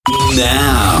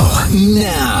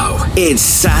Now, it's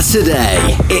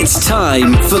Saturday. It's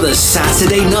time for the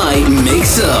Saturday Night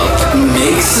Mix-Up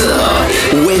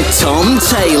with Tom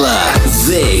Taylor.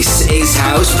 This is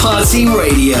House Party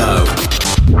Radio.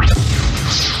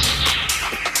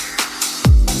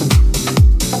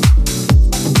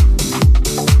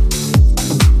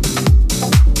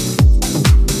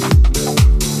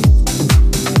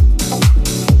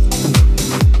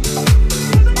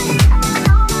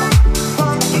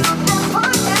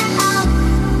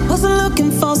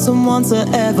 Someone to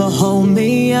ever hold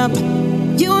me up.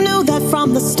 You knew that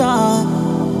from the start.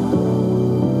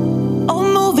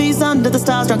 Old movies under the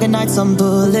stars, drunken nights on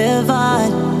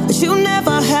Boulevard. But you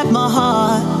never had my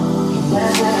heart.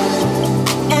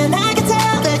 And I could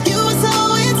tell that you were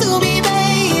so into me,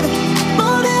 babe.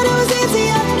 More than it was into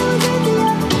you.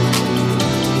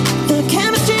 The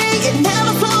chemistry, it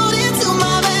never flowed into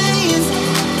my veins.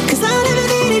 'Cause I never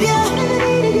needed you.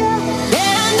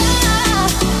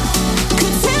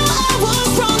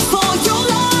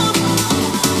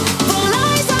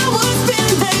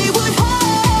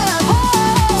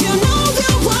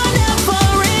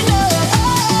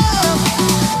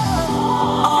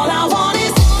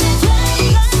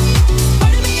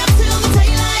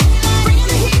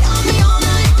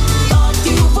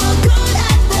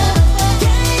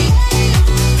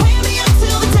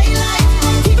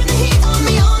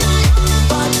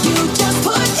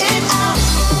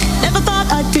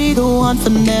 For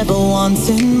never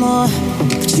wanting more,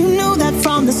 but you knew that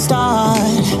from the start.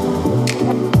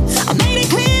 I made it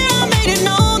clear, I made it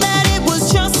known that it was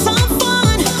just some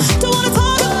fun. Don't wanna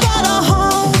talk about our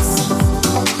hearts.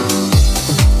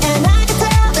 And I could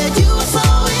tell that you were so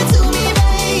into me,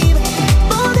 babe.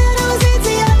 More than I was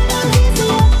into you.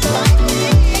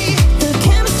 The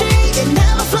chemistry, it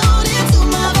never flowed into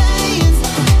my veins.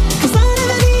 'Cause I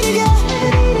never needed you.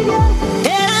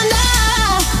 And I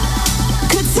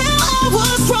could tell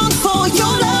was wrong for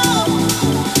your love.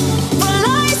 The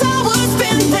lies I would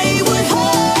spin, they would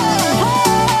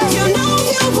hurt. You know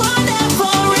you were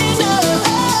never enough.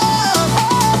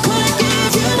 I couldn't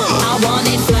give you more. I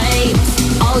wanted flames.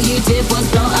 All you did was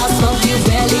blow out smoke. You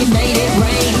barely made it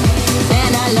rain.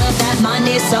 And I love that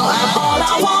money, so all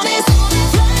I want is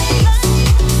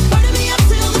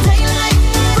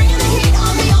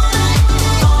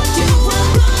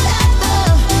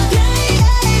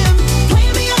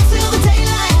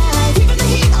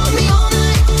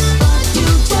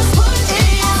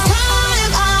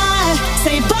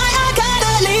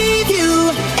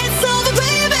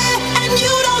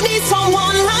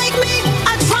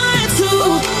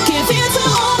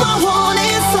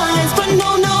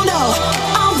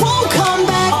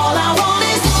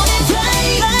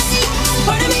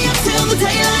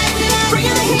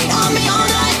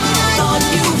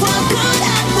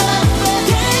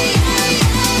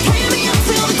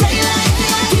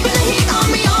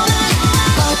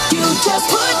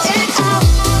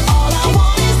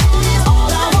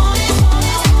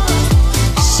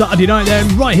Saturday night then,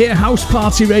 right here, House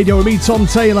Party Radio with me, Tom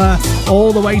Taylor,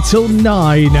 all the way till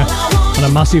 9. And a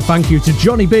massive thank you to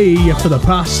Johnny B for the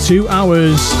past 2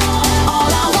 hours.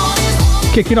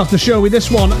 Kicking off the show with this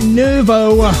one,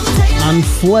 Nervo and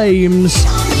Flames.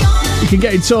 You can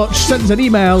get in touch, send us an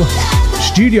email,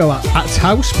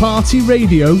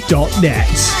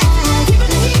 studio@housepartyradio.net.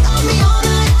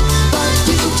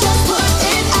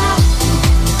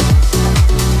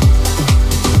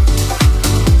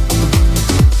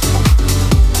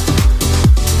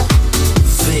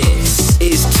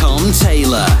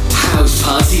 Taylor, House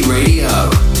Party Radio.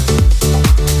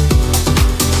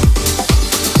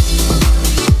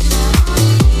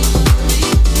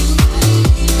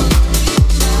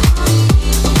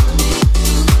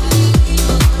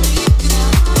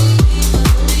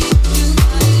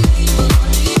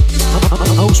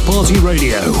 House Party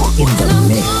Radio in the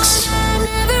mix. I'm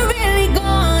never really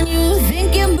gone. You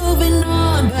think you're moving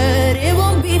on, but it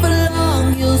won't be for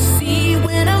long. You'll see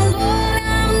when I'm gone.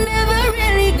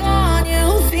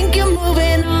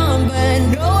 Moving on, but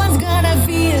no one's gonna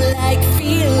feel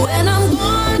when I'm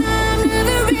gone. I'm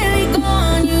never really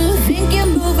gone. You think you're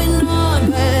moving on,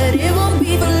 but it won't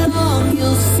be for long.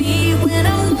 You'll see when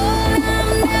I'm gone.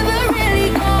 I'm never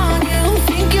really gone. You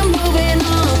think you're moving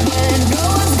on, but no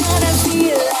one's gonna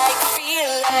feel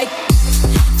like.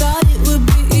 Thought it would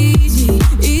be easy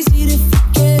to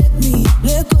forget me.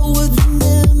 Let go of the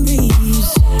memory.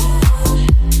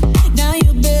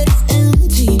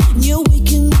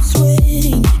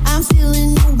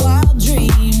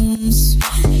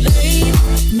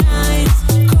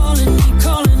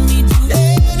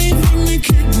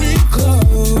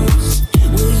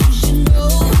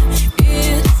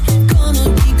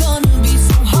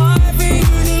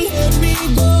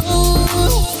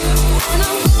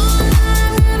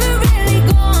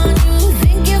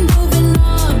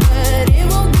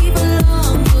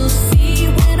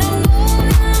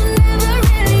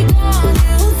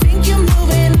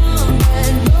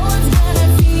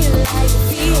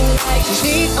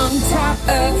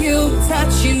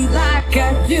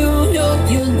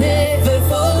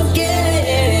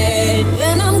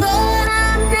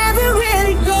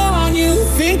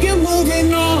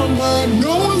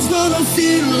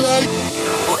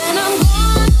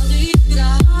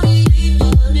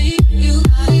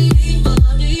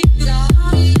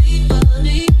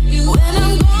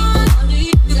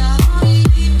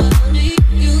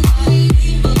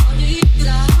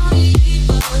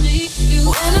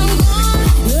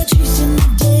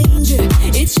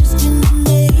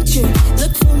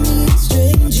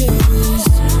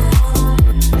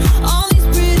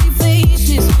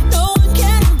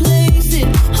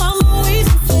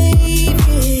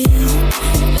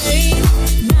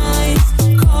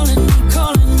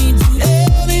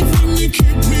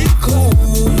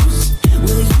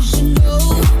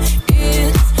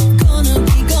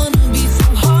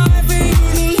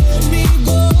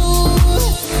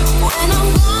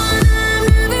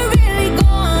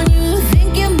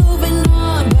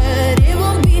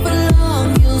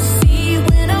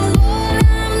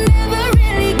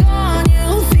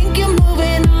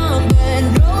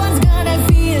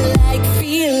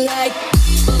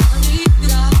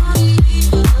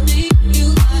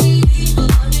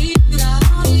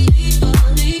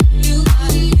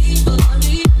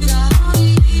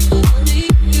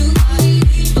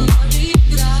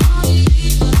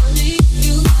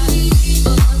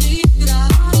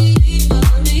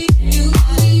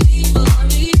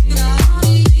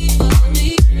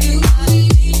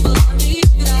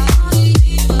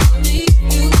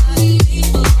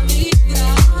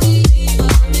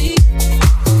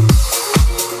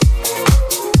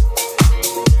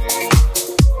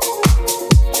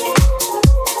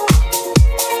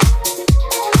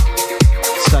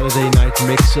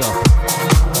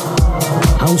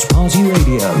 House Party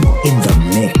Radio in the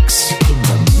mix. In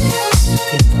the mix.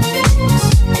 In the mix.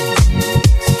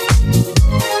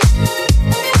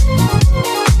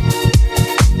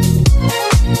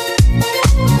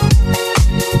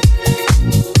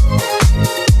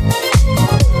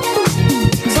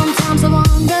 Sometimes I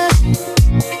wonder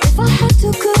if I had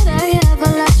to, could I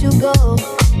ever let you go?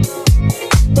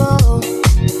 Go.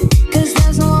 'Cause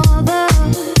there's no other.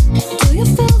 Do you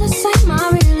feel the same? I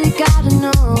really gotta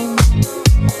know.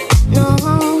 No.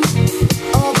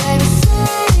 Oh baby,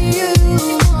 say you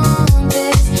want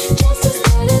this just as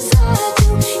bad as I do.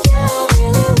 Yeah, I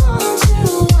really want you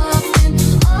up in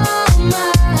all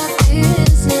my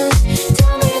business.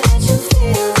 Tell me that you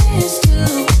feel this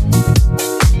too.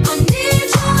 I need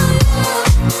your love.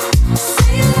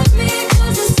 Say you love me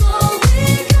 'cause it's all we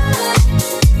got.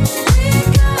 We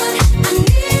got. I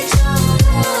need your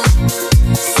love.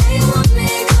 Say you want me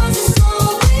 'cause it's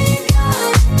all we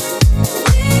got.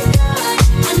 We got.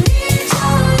 I need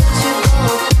your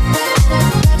love.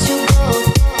 Let you go.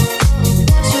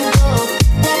 Let you go.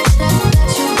 Let you go.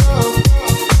 Let you go.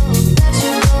 Let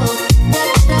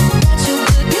you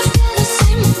go. You feel the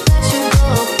same. Let you go.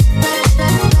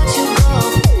 Let you go.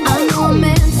 I know I'm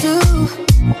meant to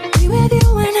be with you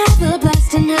and have a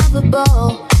blast and have a ball.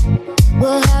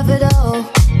 We'll have it all.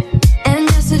 And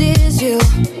yes, it is you.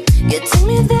 You take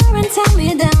me there and tie me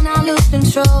down. I lose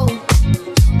control.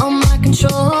 On my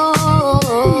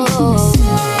control.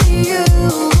 Say you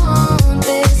want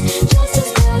this just as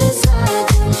bad as I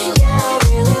do. Yeah, I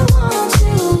really want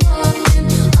you up in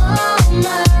all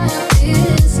my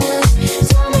business.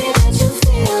 Tell me that you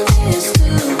feel this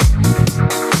too.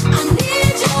 I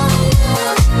need your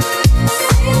love.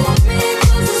 Say you love me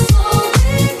 'cause it's all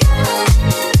we got.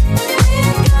 We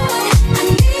got. I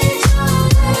need your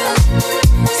love.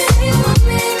 Say you want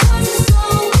me 'cause it's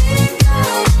all we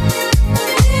got.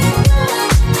 We got.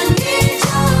 I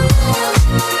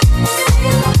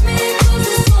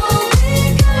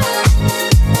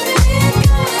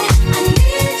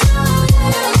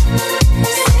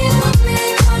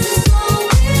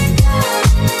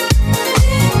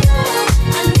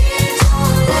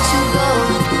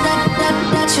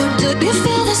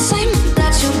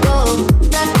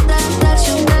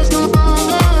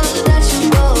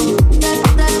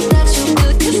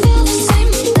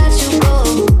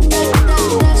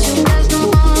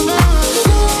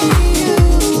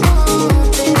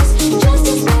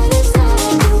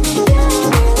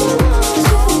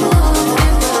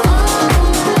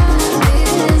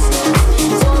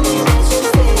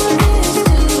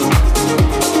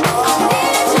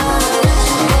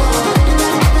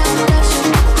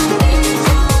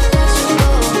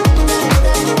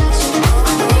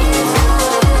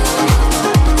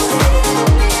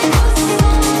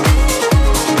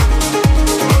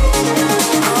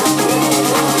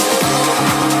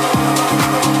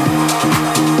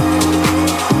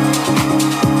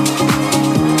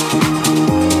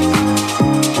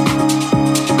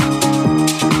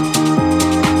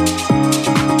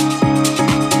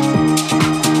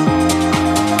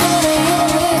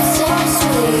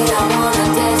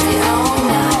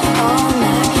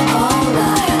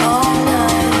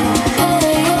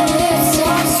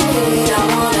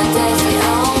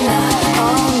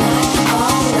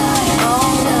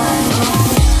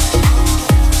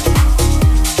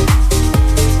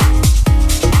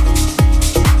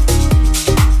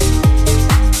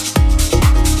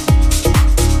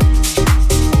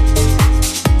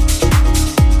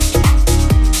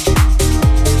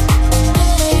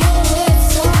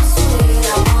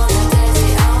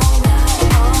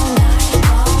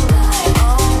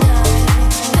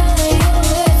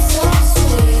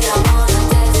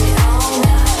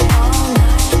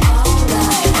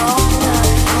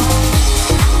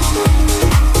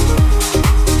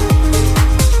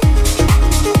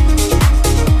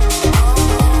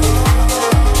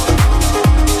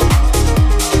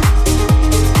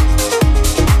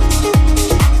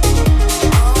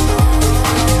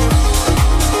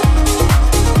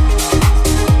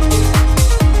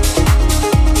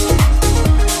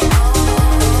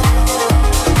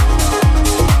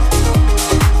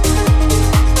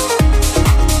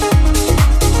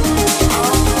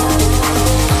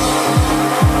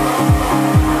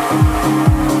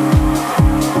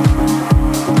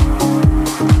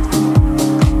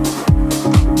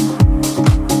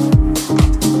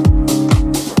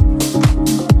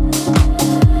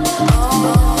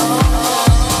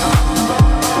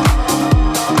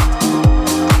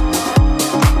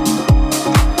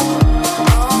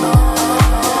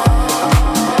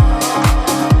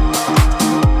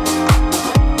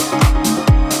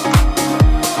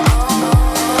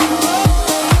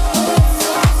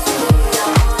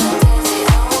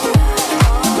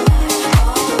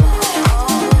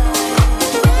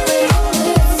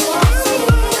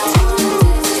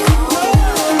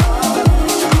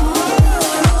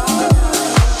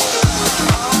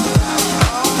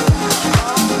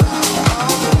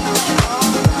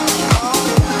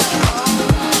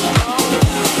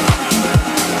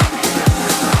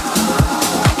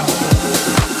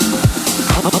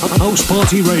House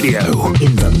Party Radio.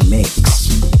 In the mix.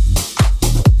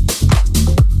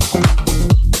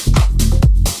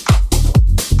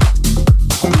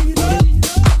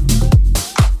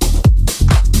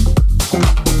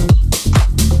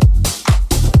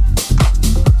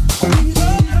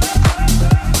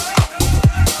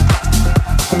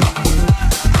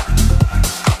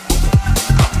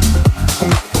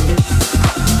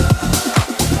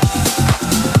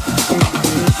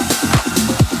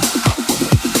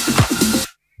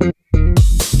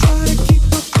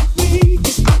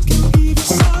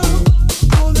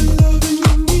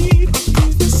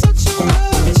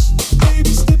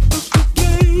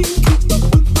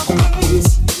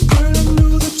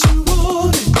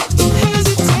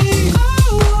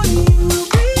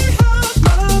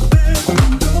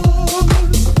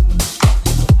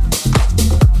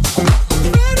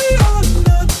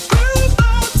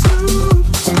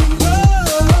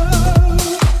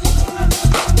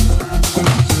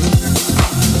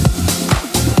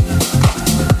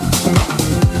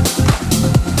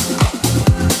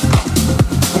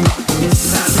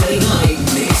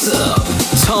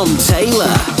 Tom Taylor,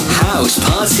 House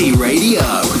Party Radio.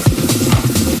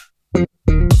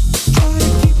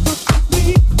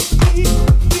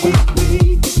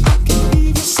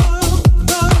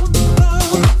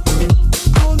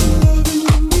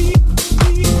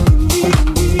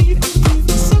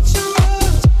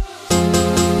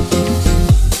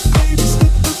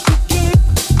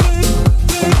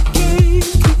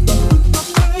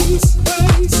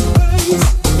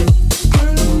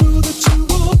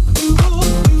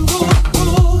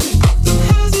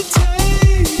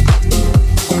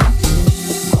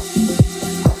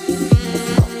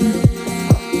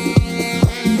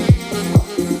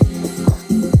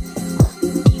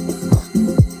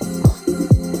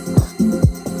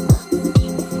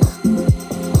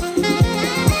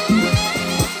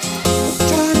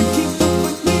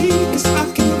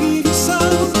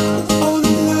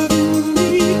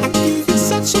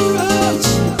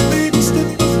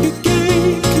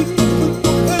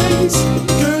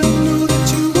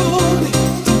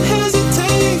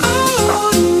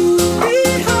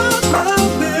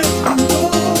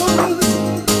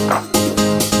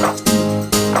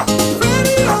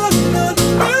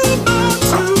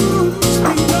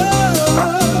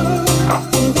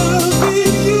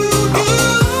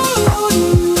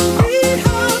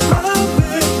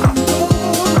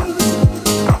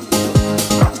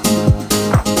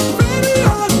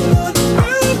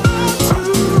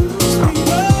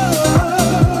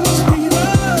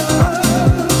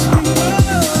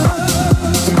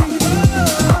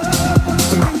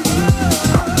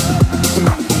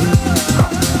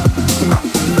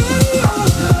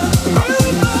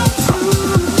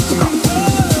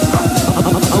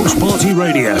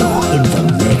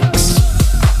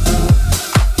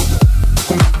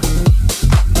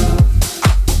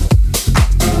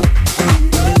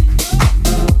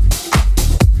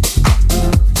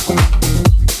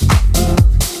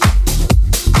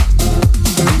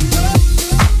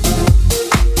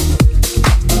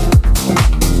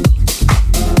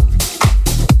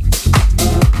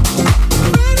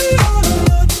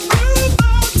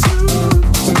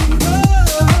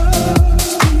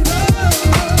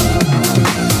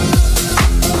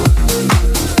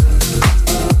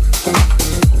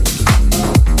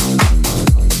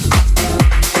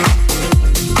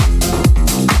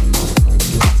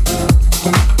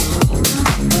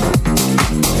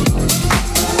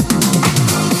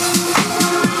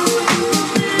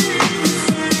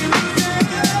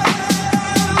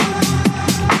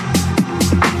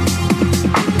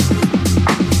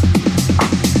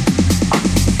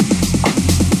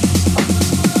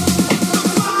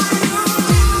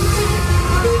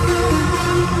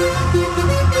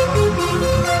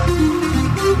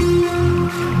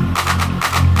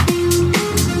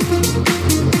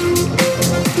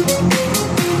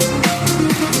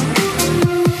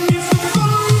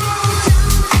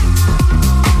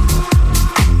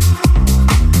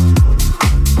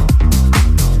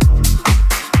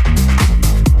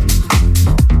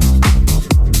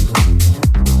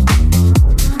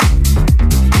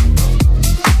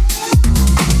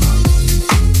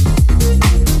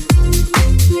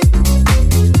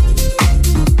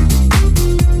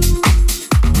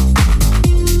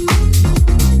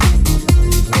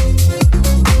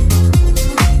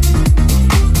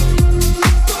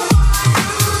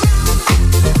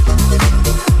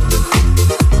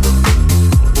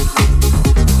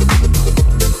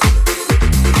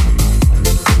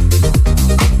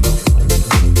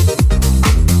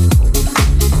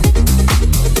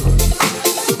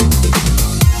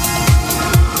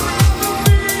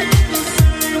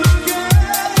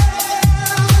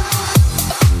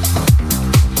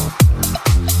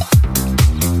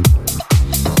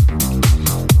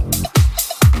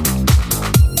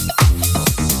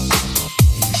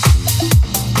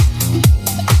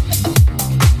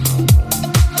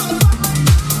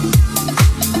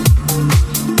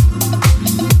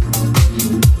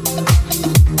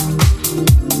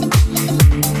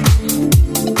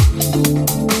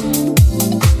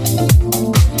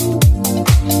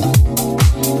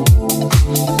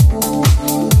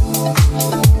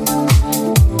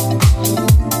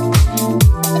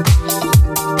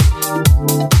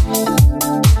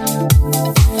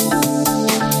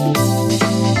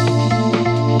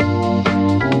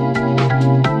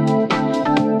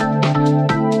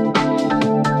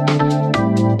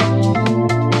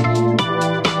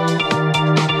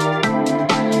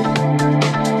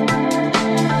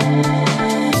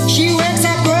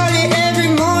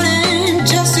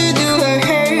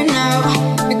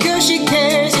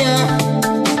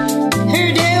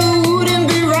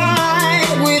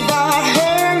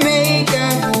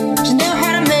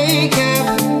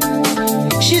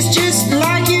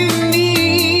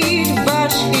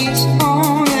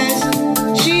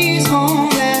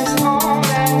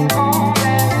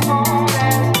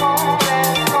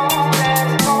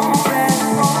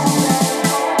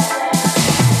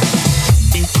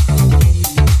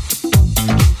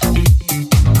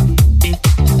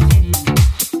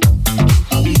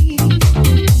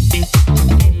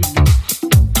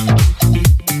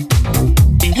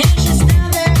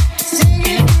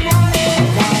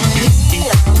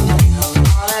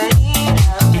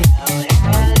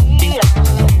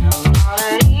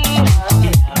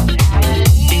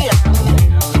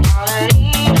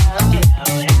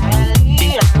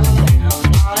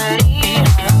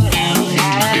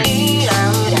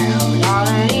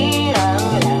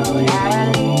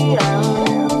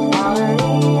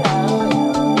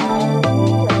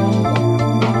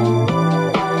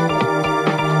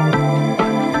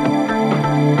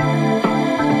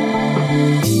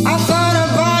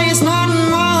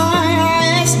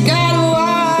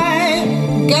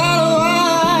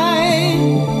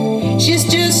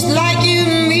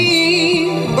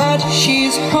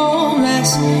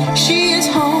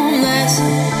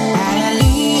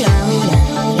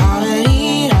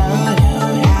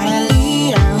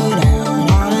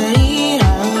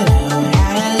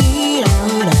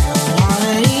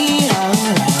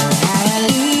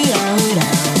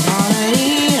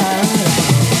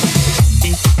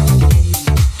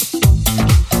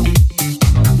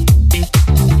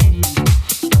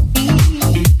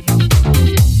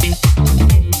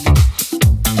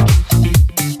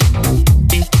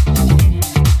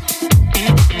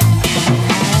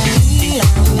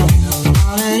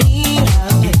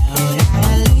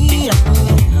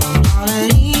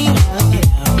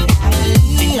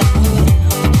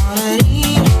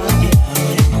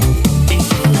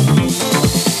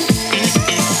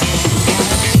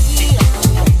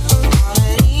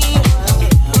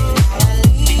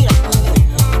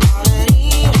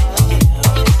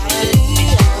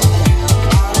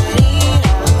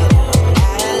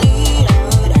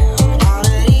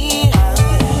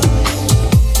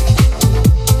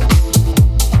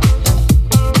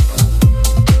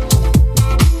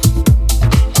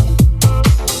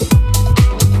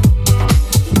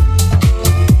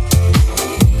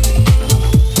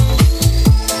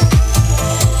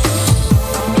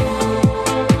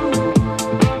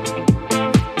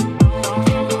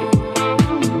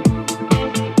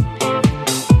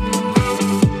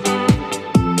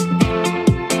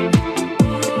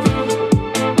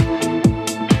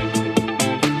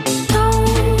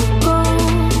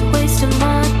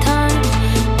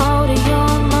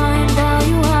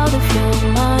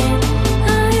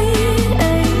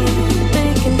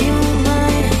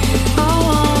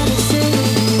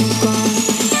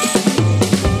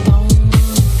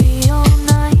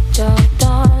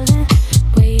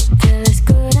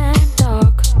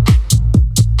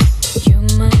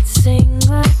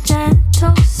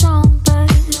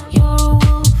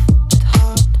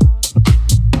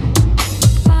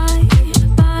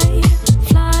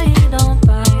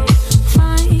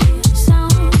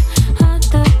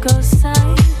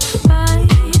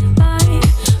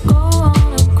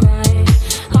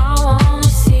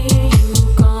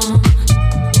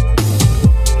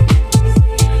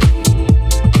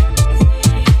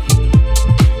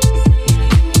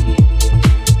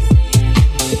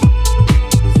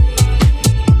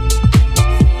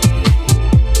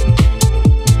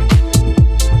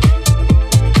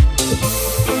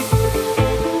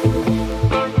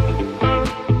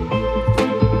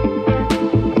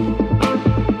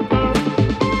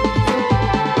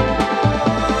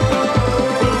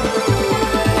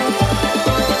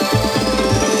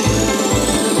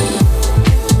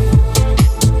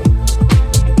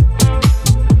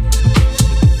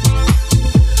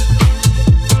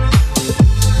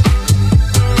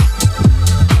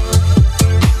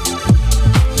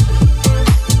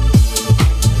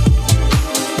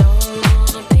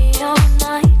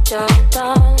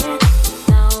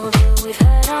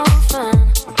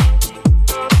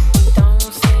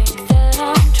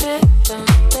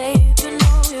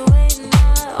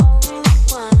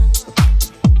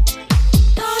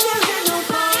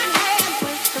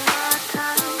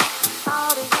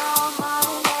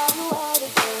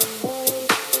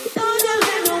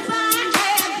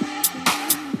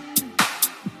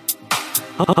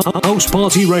 House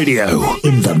Party Radio.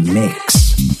 In the mix.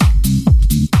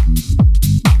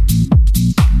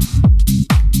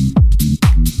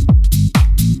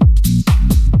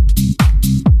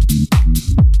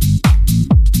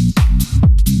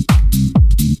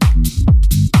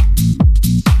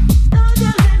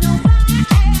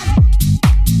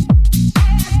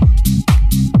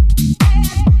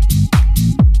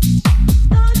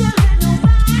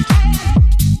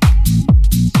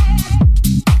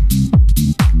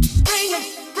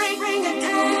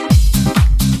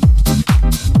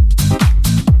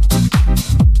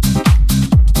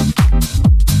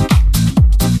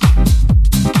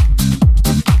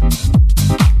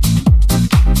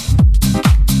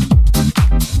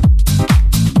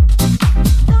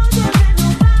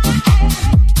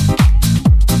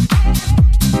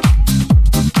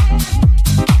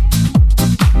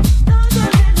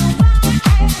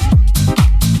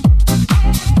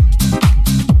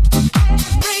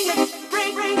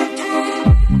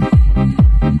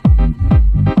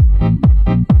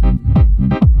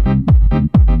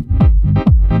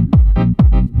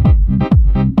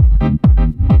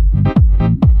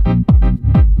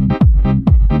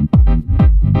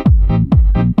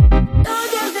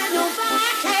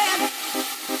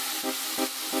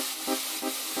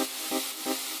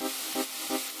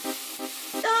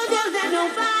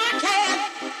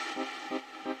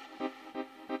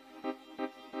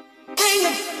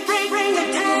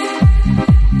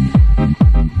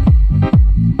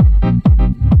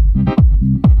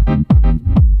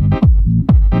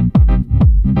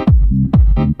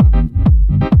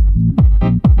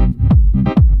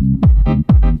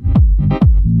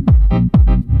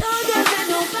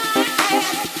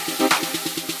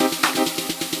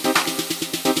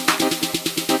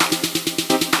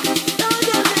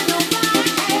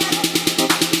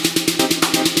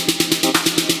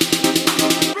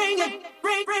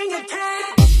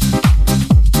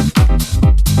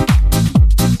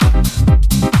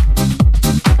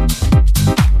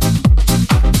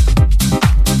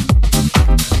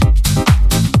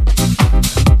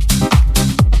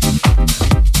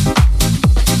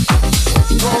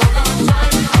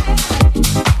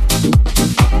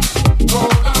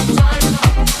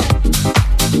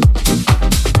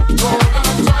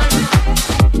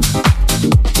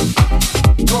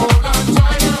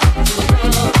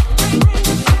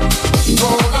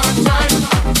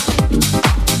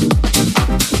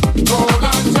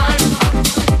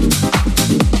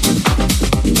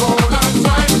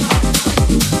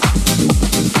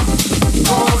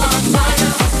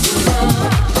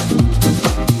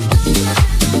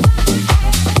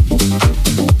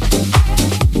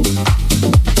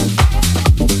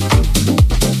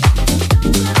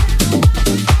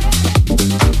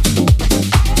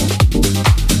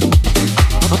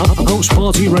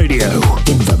 Party Radio.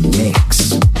 In the mix.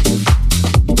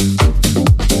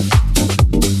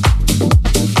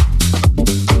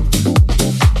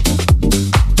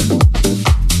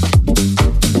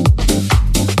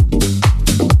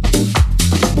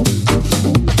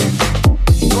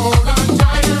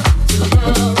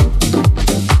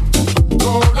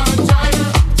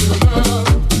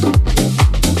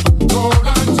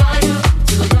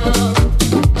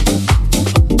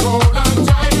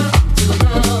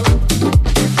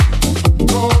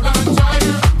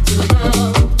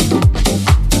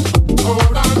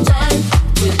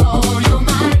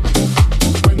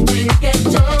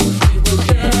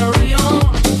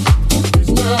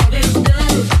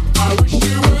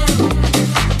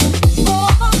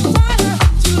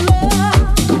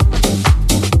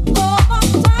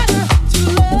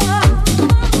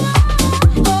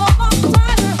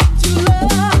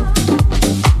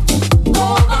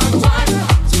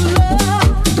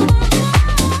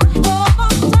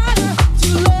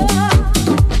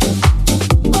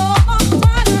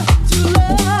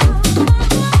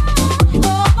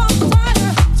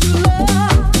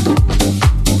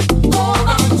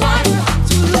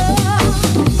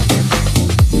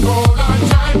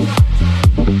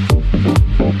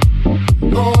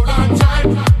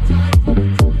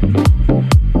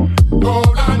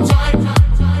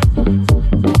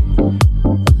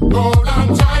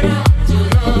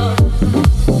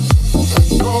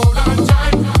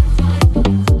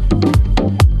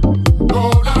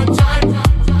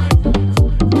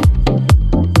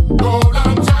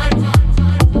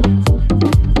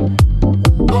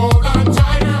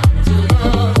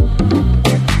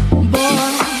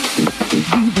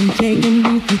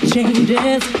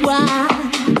 changes. Why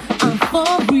I'm for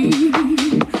real.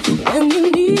 When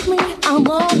you need me, I'm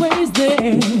always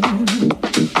there.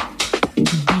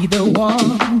 Be the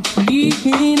one to lead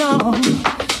me on.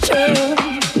 Sure,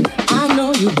 I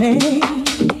know you, babe.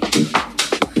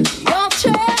 Your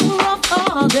chair up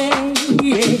all day,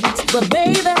 yes. But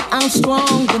baby, I'm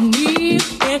strong, with me you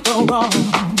can't go wrong.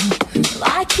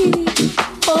 I keep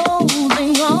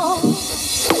holding on.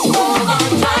 Hold on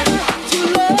tighter to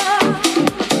love.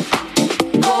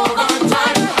 Hold on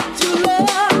tighter to love.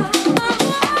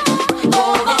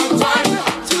 Hold on tighter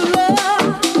to love.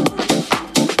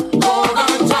 Hold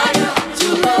on tighter to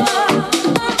love.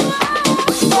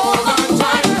 Hold on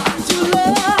tighter to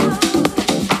love.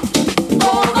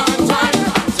 Hold on tighter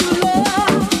to love.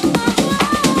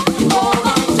 Hold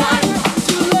on tighter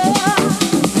to love.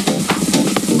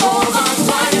 Hold on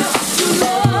tighter to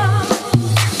love.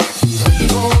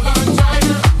 Hold on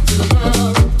tighter to love.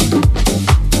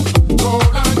 Hold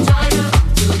on tighter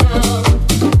to love.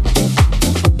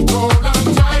 Hold on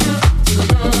tighter to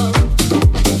love.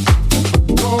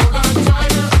 Hold on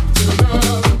tighter to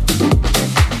love.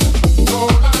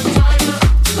 Hold on tighter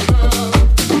to love.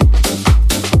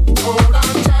 Hold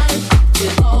on tight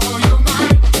with all your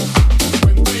might.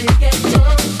 When things get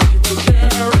tough, we will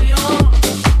carry on.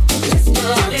 Let's go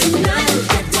tonight,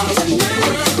 get down tonight.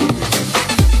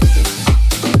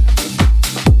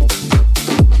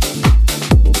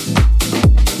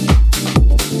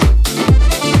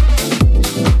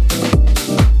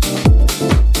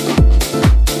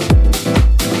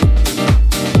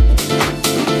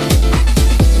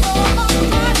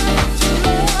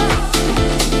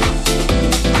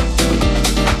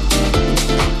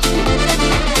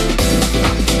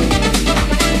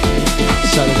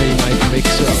 Saturday night mix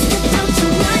up.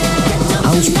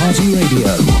 House Party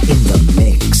Radio in the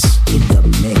mix. In the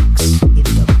mix. In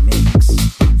the mix.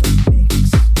 In the mix.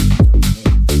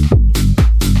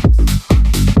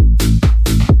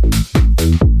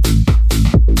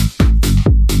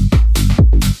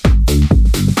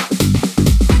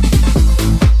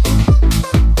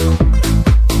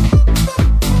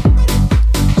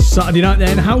 Saturday night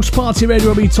then, House Party Radio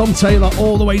will be Tom Taylor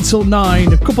all the way till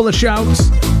 9. A couple of shouts.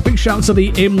 Big shout to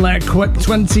the Imlek Quick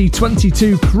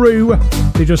 2022 crew.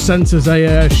 They just sent us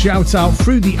a shout out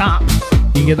through the app.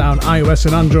 You can get that on iOS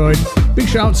and Android. Big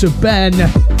shout to Ben.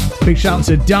 Big shout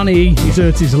to Danny. He's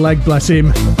hurt his leg, bless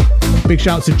him. Big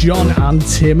shout to John and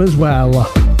Tim as well.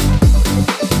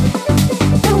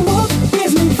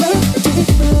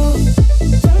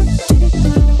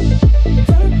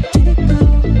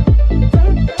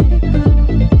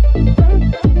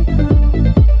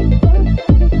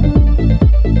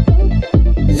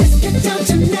 Let's get down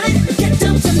tonight, get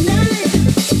down tonight.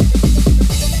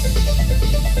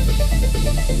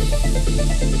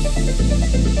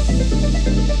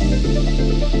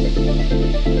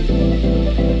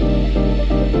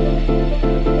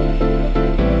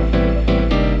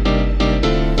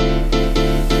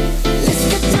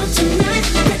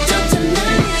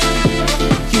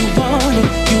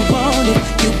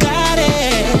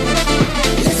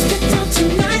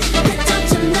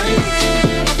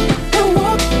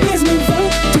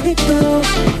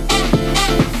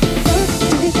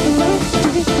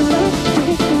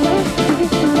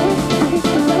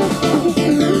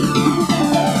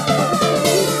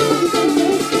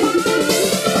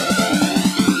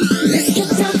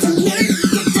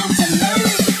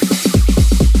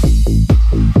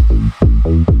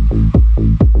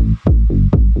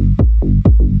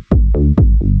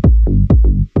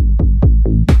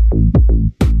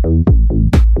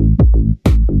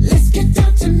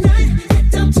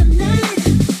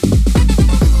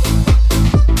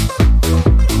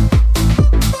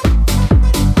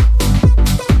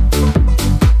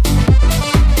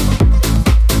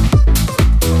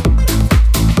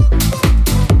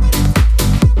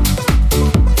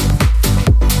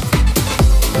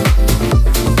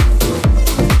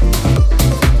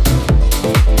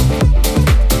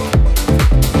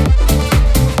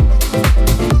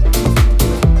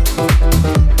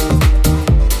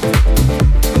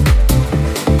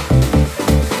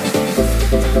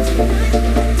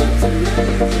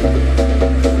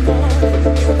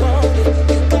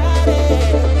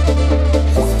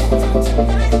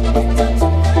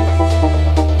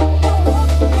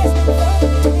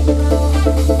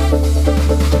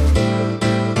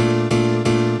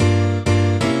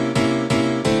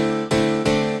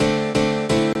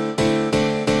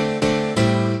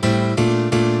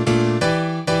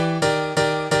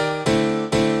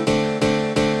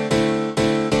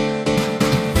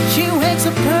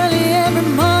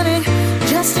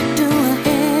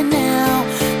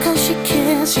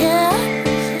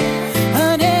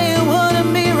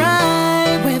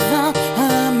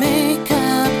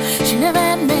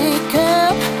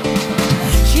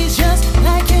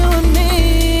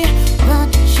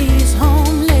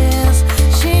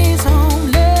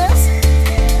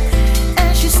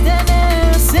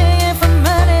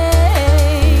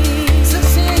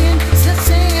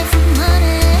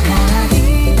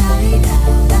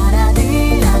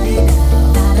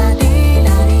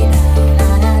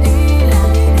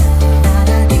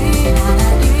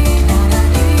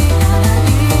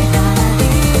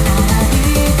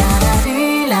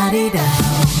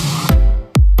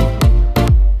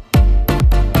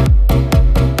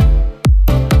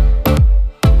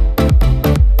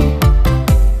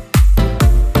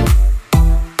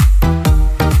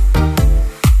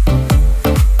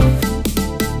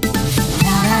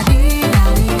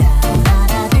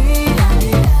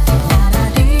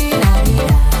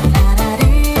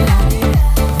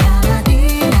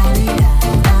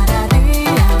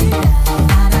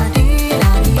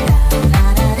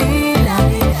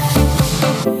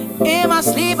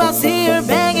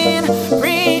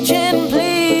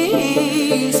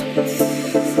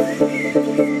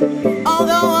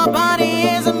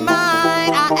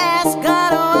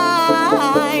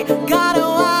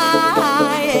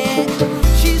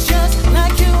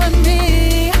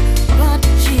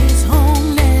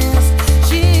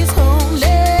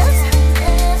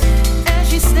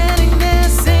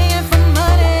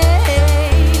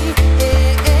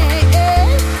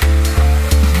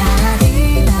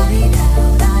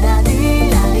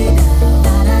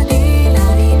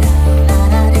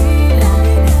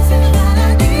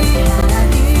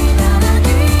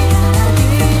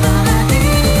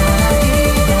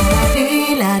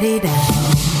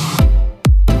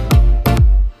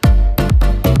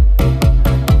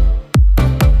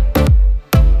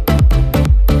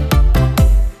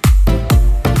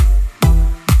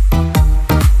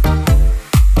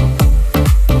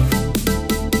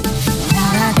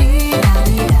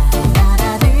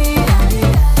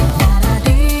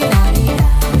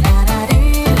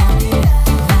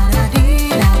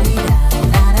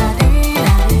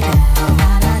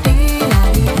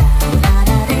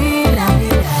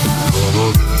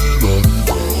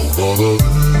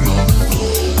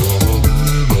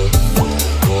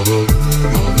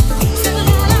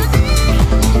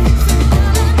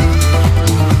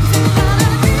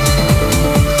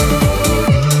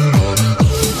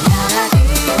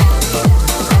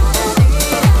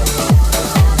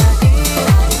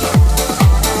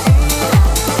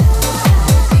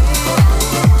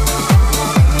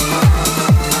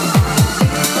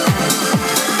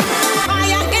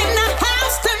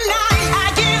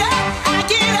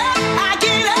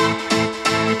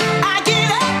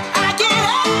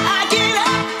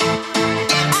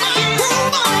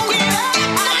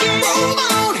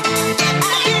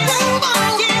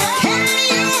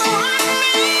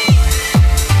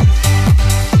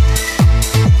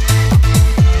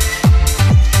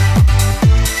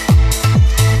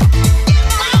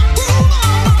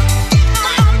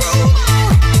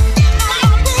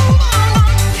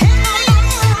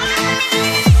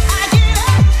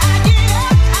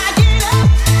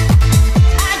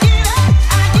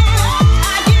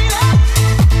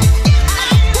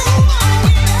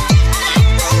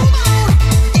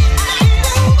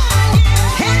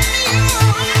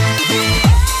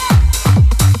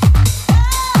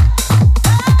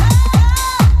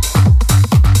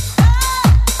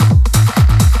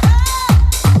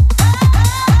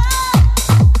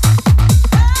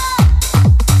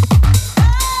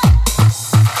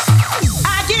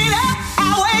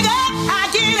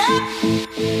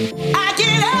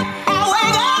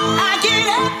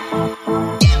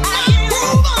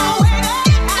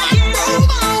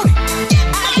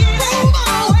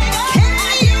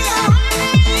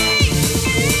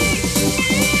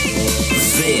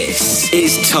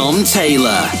 Tom Taylor.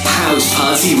 House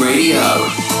Party Radio.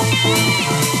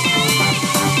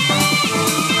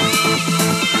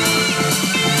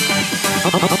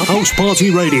 House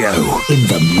Party Radio. In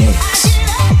the mix.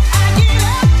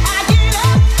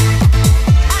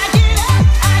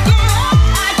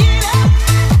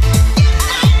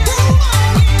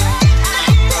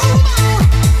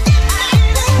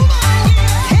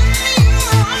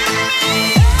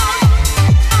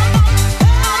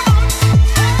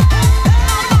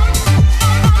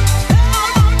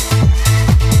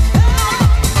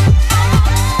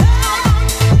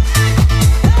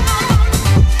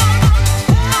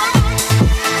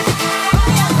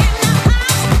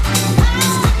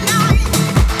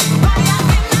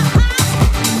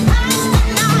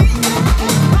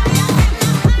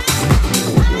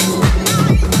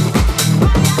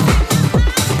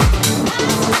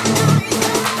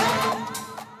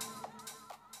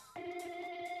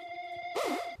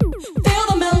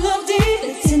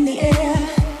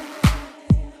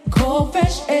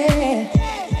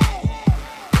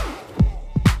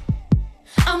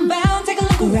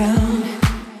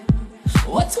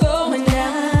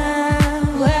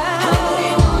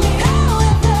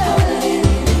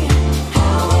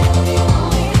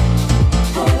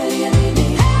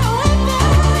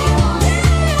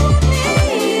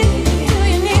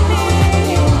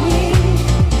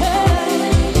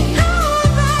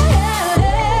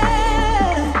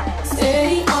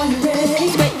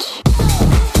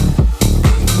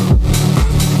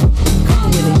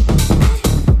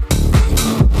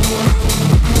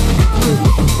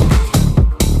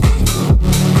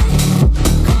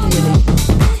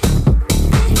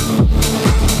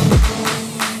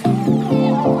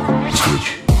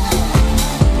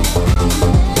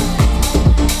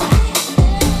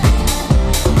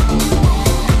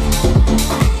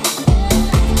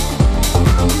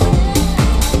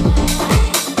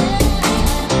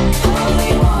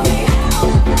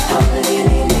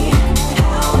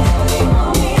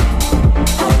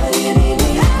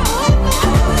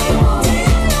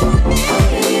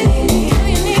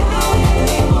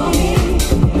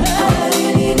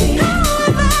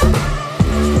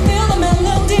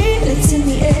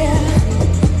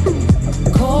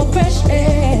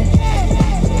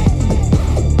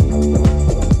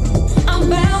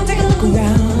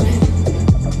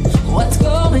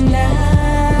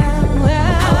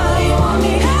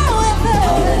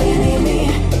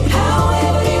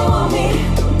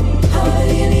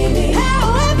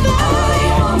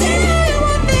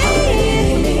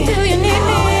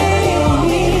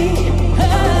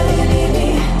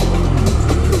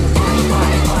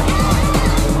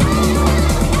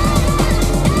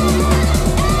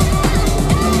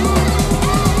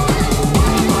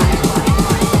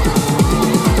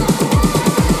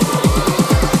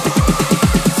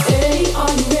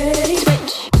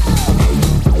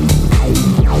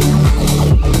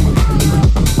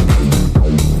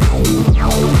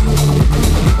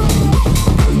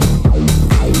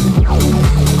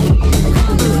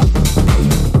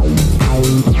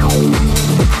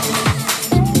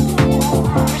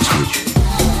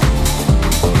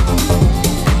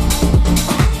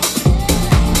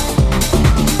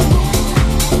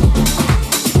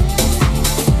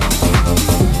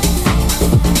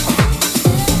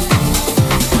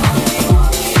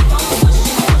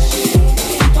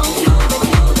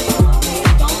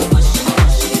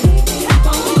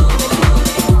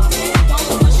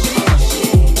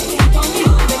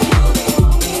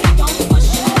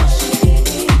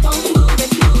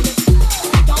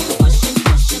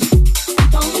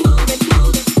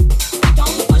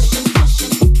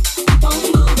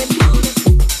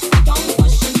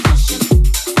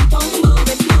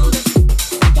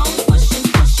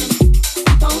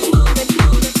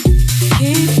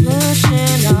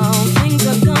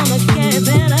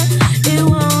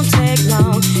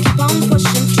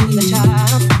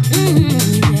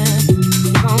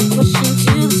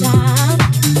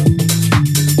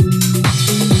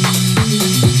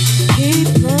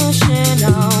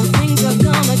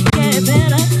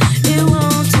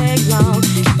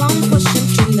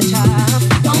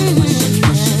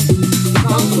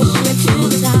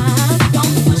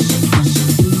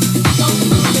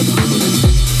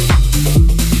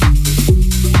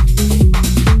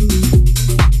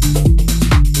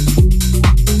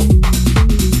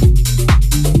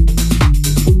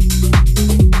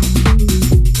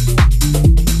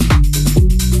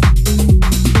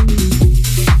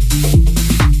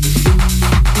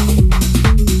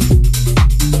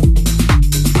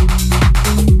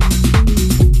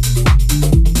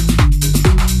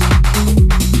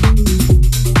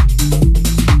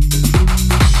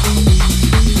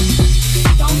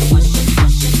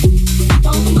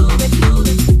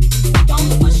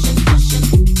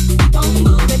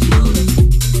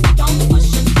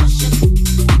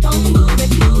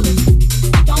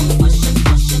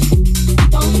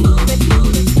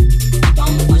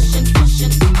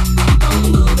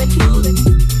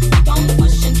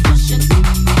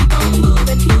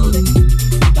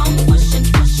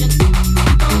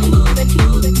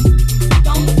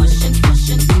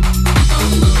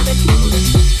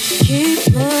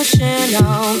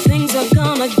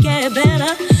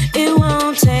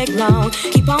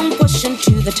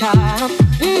 top.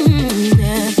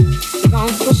 Yeah. Keep on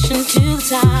pushing to the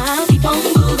top. Keep on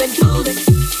moving, moving.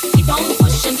 Keep on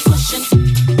pushing, pushing.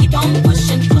 Keep on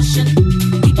pushing, pushing.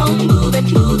 Keep on moving,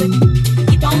 moving.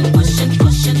 Keep on pushing,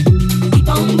 pushing. Keep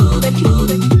on moving,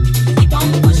 moving. Keep on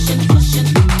pushing, pushing.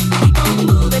 Keep on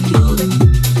moving, moving.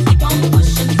 Keep on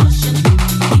pushing, pushing.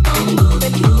 Keep on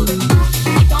moving, moving.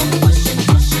 Keep on pushing,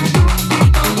 pushing.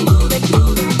 Keep on moving,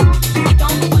 moving. Keep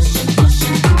on pushing,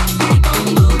 pushing. Keep on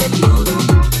moving, moving.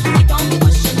 Keep on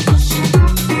pushing, pushing.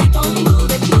 Keep on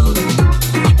moving, moving.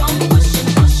 Keep on pushing,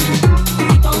 pushing.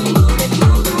 Keep on moving,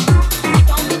 moving. Keep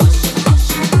on pushing,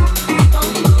 pushing. Keep on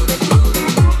moving, moving.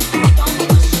 Keep on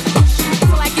pushing, pushing.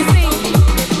 So like you see,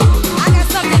 I got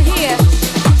something here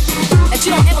that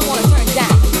you don't ever want to turn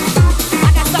down. I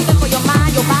got something for your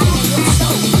mind, your body, and your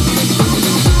soul.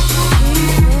 Keep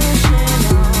pushing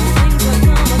on, things are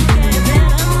gonna get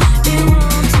better. It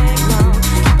won't take long.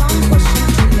 Keep on pushing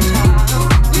to the top.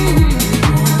 Keep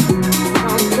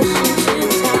on pushing to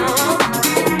the top.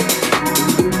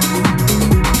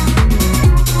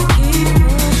 Keep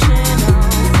pushing on,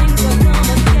 things are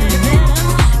gonna get better.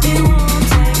 It won't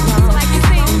take long. So like you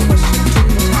see,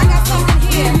 I got something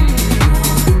here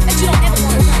that you don't ever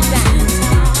want to turn down.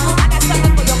 I got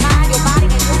something for your mind, your body,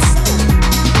 and your soul.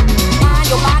 Mind,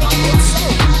 your body, and your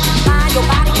soul. Mind, your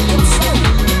body, and your soul.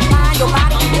 Mind, your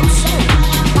body, and your soul.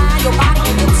 Mind, your body,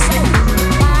 and your soul.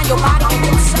 Mind, your body, and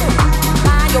your soul.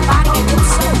 Mind, your body, and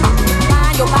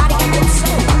your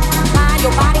soul. Mind,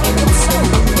 your body, and your soul.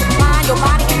 Mind, your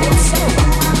body, and your soul.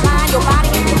 Mind, your body,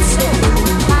 and your soul. Mind, your body, and your soul.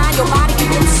 Mind, your body,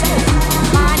 and your soul.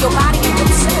 Mind, your body, and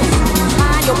your soul.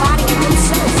 Mind, your body, and your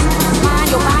soul. Mind,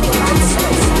 your body, and your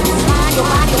soul. Mind, your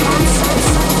body, and your soul.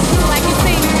 So like you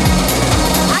see,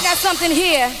 I got something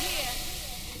here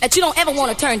that you don't ever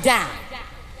want to turn down.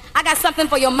 I got something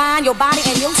for your mind, your body,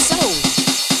 and your soul.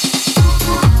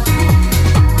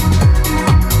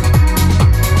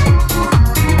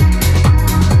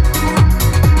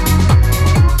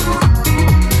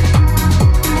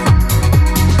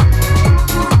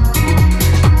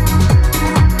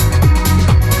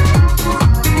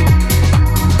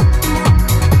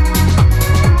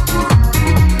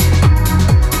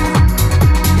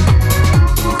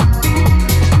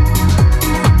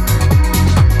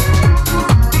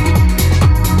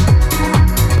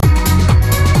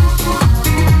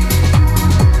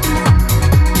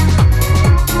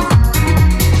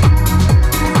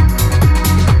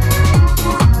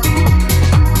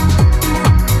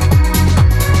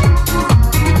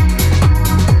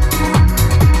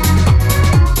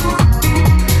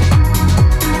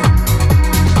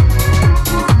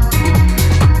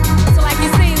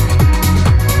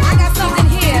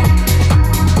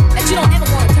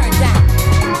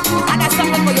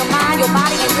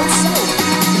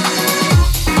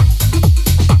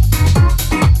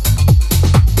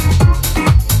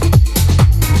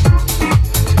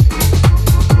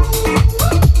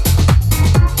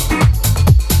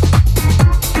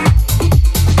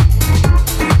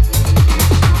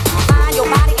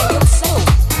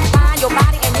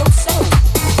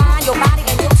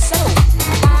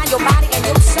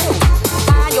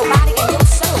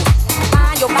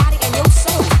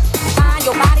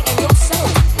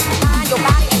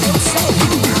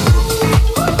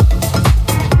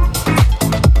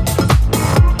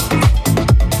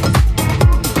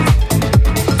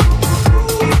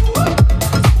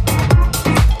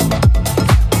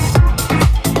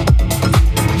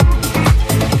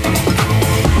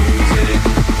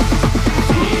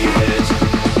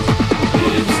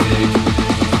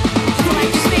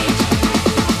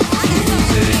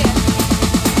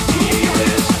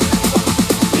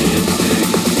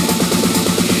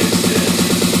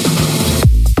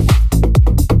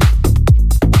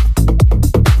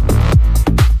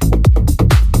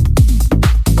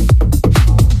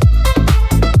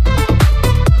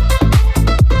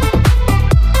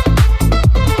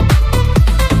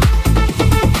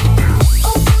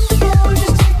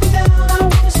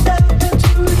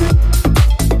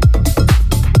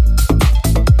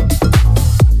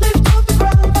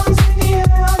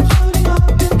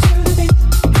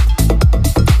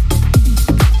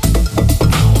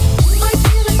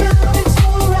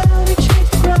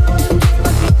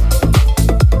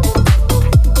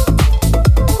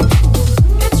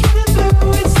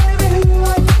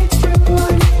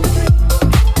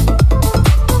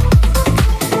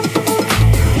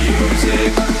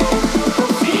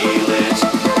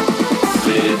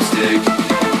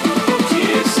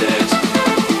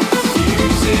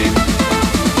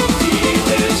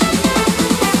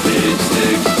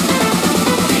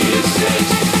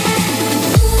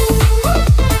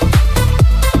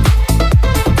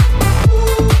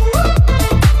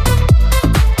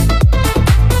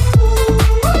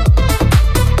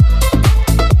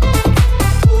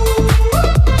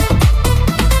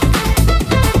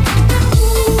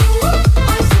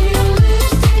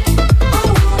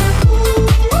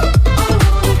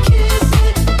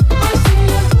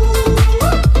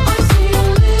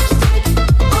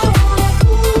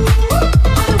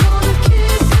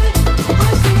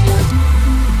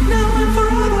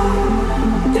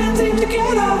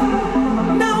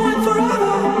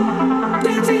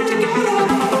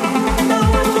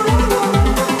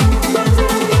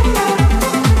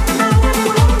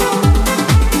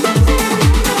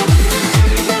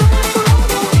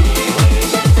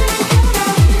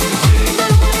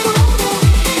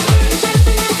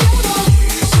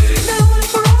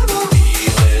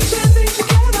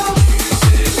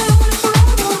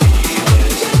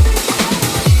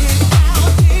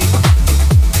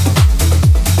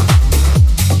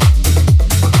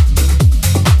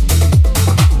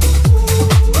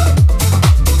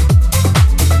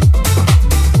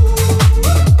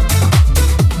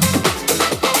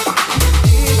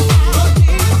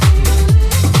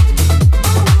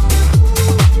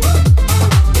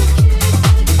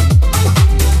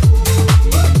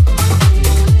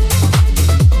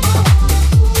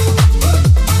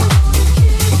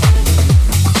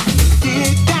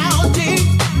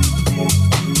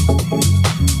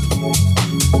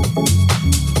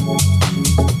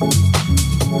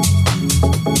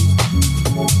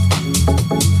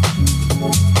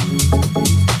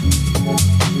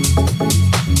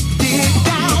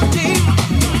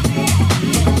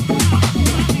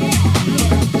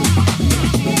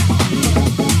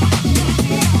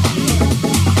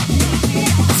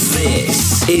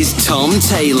 is Tom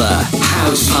Taylor.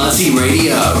 House Party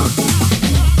Radio.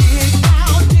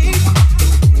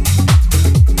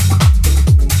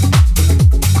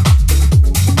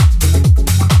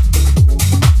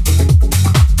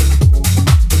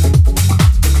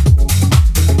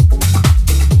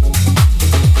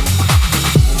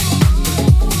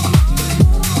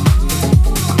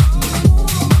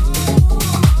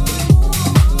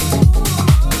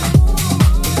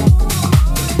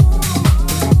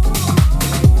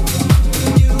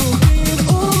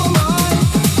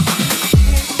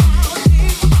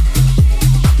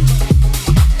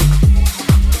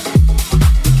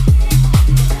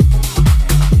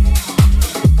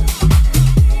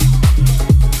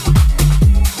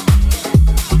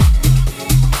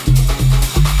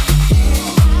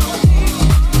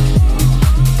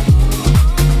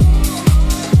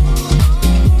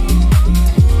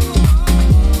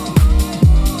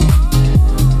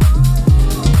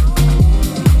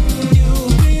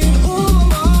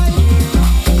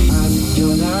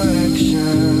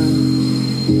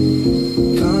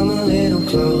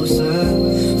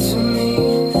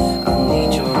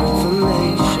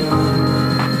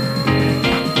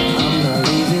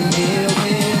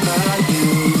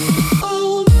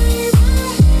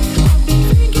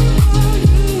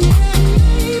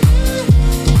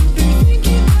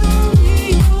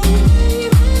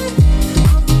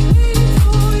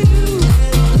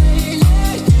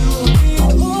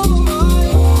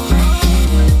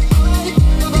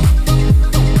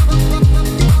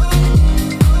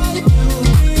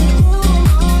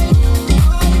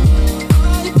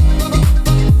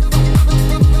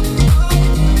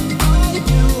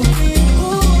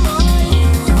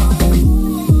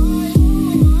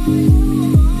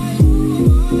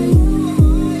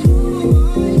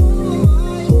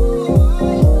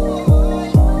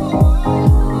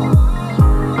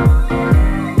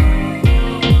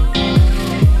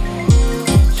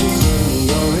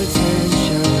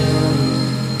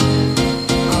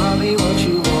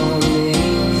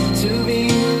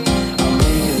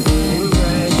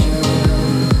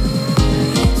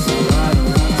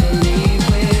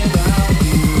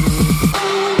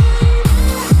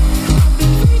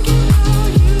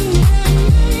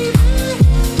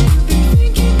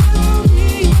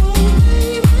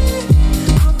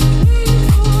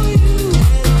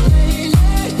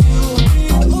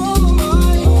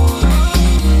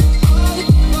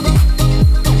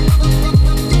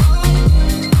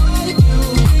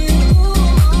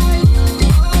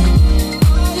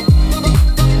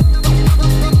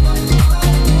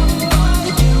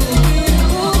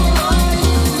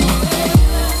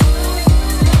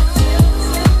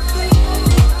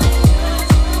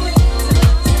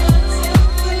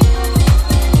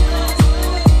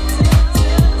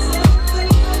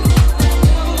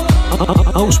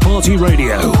 House Party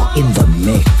Radio in the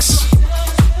mix.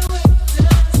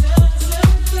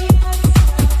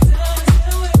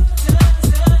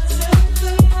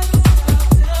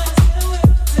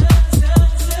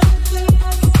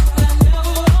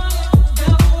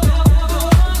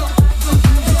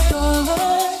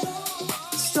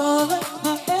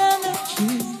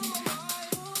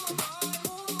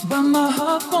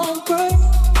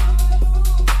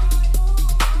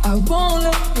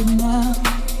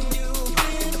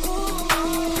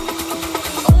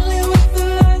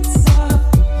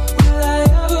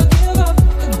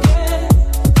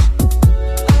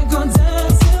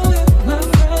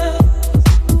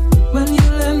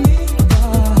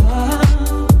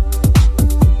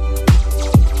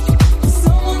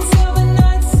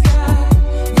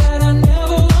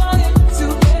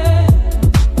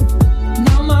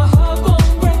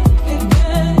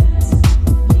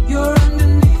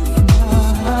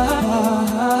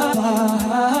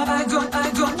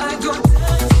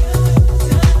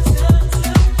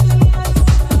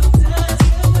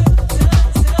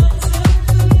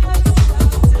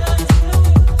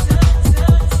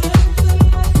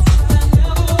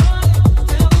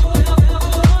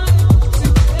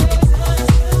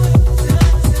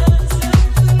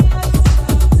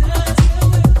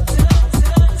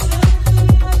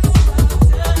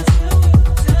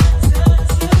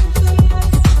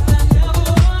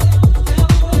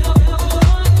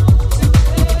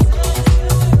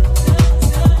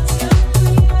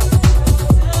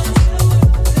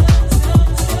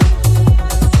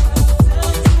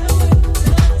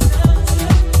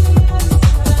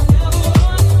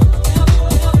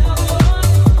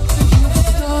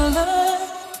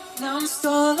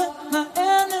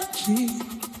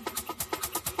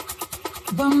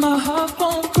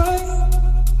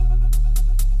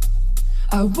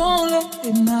 I won't let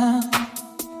it now.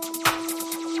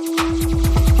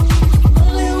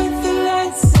 Only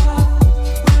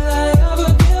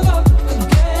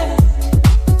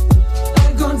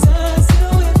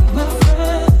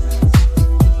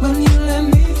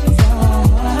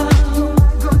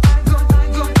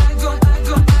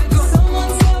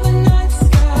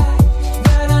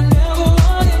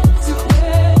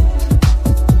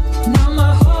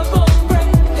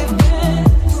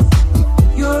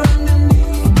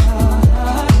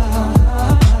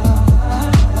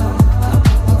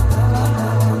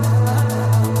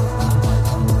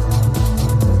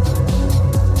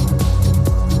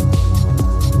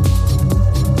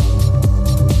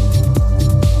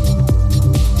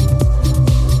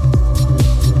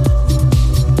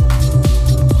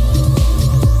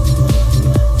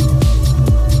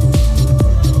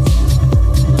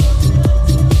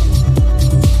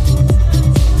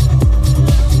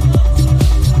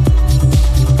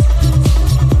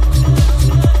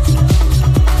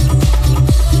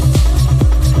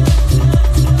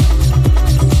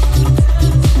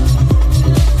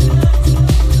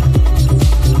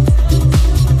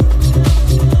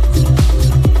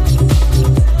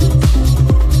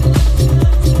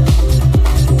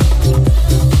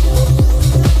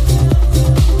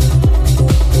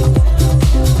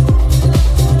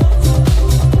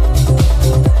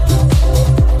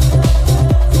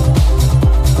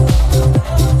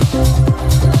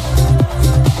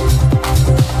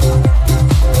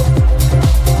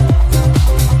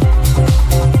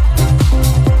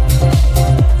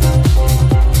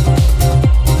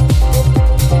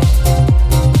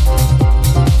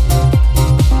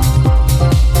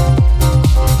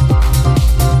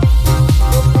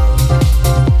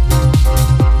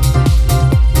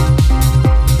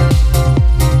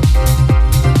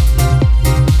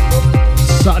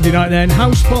then,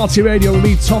 House Party Radio will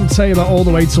be Tom Taylor all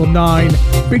the way till 9.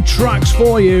 Big tracks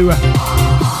for you.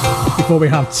 Before we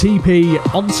have TP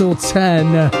until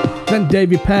 10, then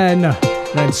David Penn,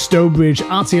 then Stonebridge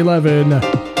at 11.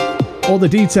 All the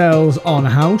details on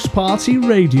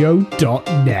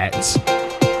housepartyradio.net.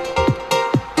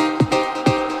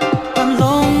 I'm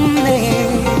lonely,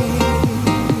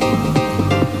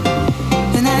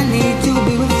 and I need to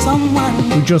be with someone.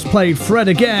 We just played Fred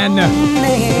again.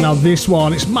 Lonely, Now this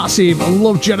one, it's massive.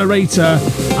 Love Generator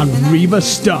and Reva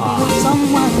Star.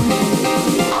 someone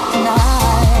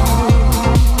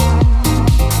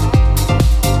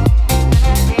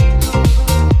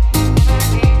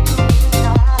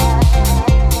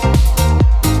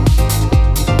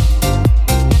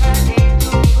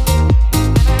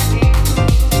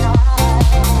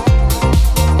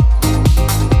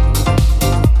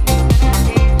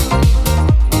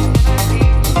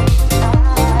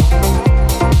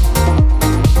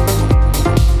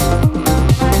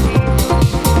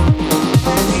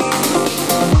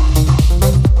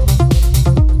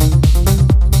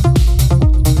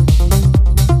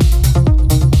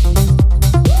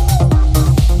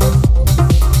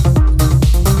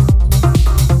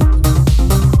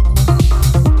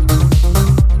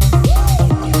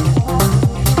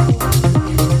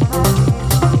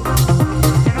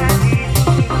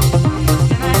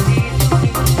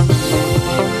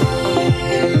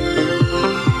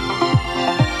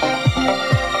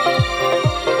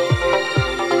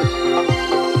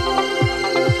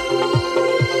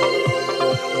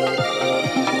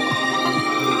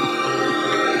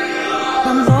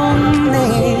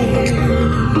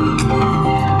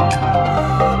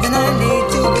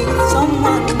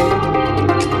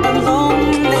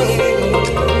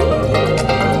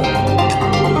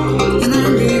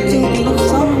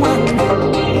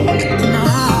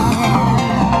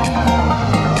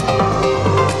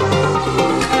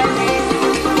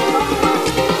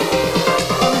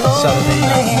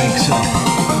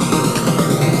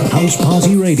House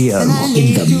Party Radio in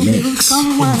the mix.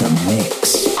 In the mix. In the mix.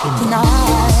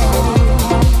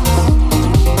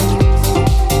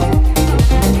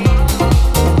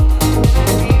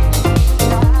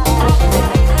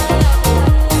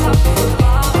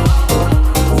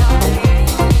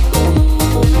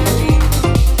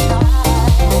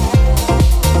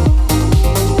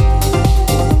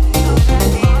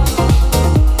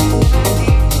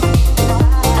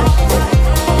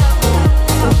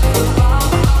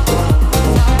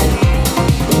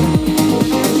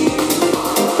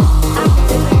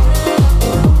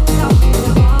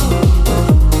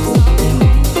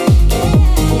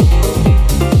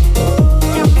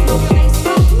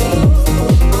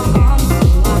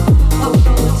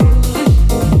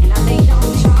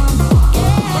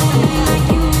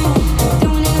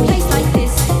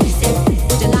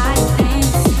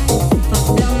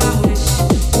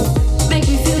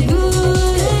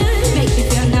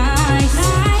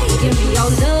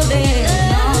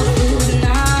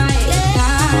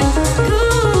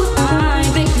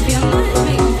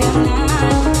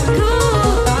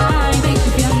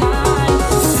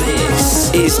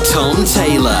 Tom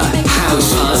Taylor,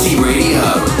 House Party Radio.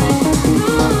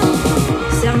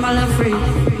 Set my love free.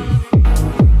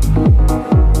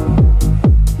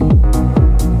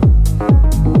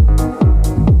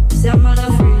 Set my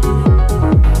love free.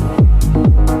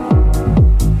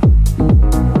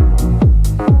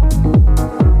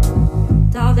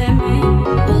 Tell them,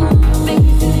 make me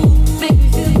feel, make me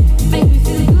feel, make me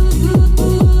feel good, good,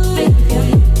 good. Make me feel,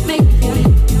 make me feel,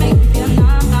 make me feel,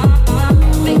 nah, nah, nah.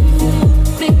 Make me feel,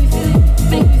 make me feel,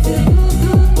 make me feel good,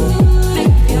 good, good. Make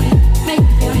me feel, make me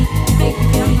feel, make me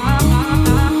feel, nah, nah,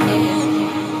 nah.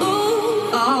 Yeah.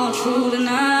 Ooh, all through the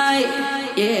night,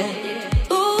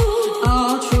 yeah. Ooh,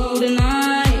 all through the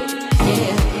night,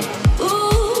 yeah.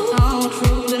 Ooh, all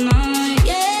through the night,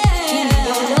 yeah. Give me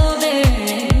your loving,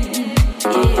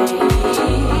 yeah.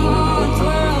 Come on,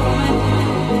 twirl me.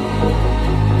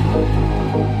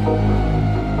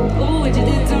 Ooh, what you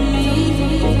did to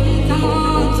me. Come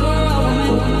on, twirl me.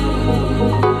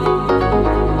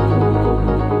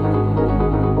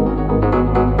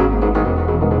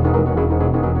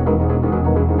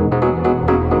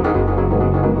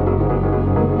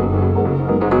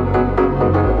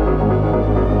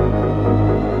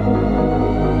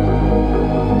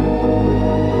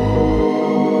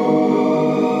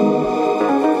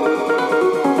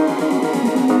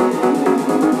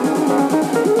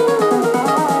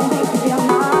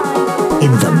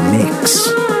 In the mix.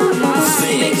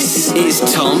 This is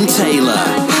Tom Taylor,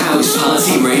 House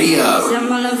Party Radio. Set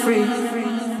my love free.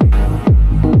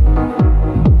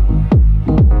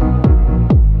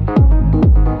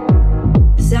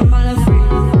 Set my love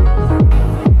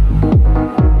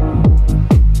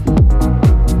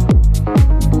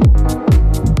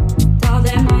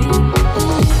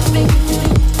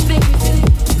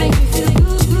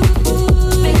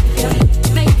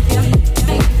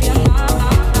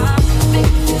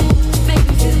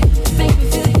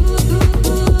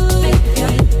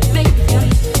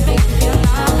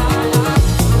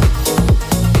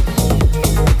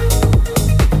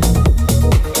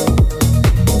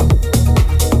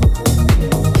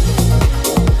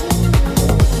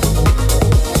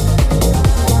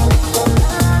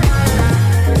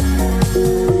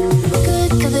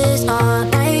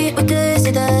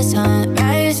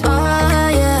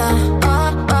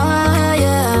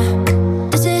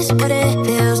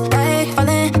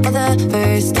the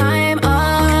first time.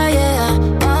 Oh yeah,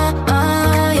 oh,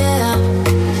 oh yeah.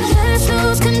 Let's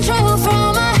lose control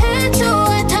from our head to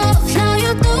our toes. Now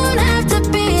you don't have to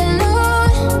be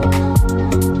alone.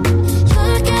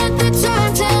 Look at the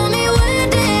time, tell me where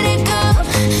did it go?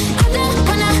 I don't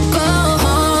wanna go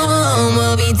home.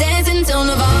 We'll be dancing till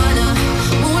Nirvana.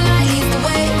 Moonlight leads the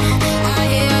way. I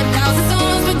hear 1,000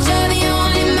 songs, but you're the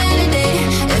only melody.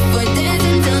 If we're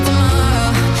dancing till tomorrow,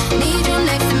 need you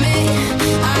next to me.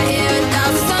 I hear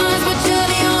 1,000 songs, but you're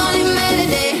the only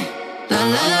melody. La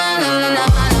la la la la la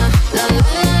la la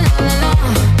la la la la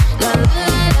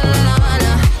la la la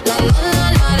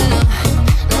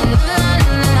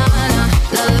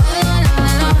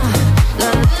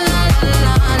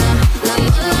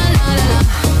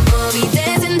we'll be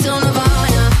dancing till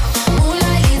Nirvana.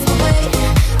 Moonlight leads the way.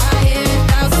 I hear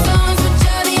 1,000 songs, but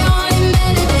you're the only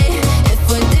melody. If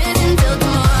we're dancing till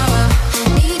tomorrow,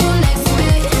 need you next to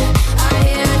me. I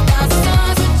hear 1,000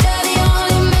 songs, but you're the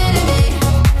only melody.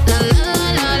 La la la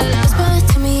la la. Whisper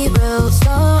to me real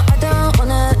slow. I don't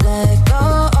wanna let go.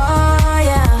 Oh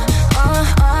yeah, oh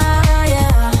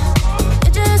yeah.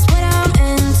 You're just what I'm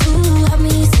into. Help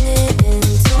me sit in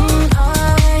tune. Oh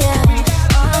yeah,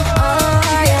 oh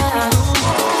yeah.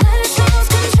 Let's lose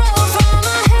control from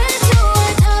our head to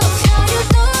our toes. Now you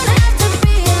don't have to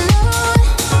be alone.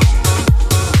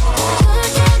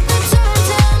 Look at the time,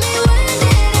 tell me when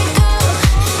did it go?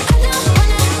 I don't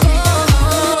wanna go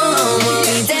home. We'll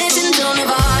be dancing till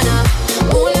Nirvana.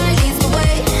 Moonlight leads the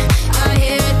way. I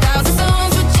hear 1,000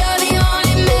 songs, but you're the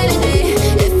only melody.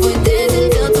 If we're dancing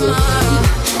till tomorrow,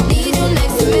 need you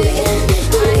next to me.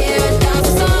 I hear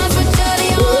 1,000 songs, but you're the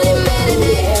only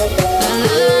melody. La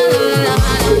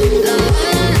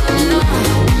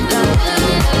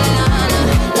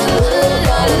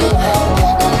la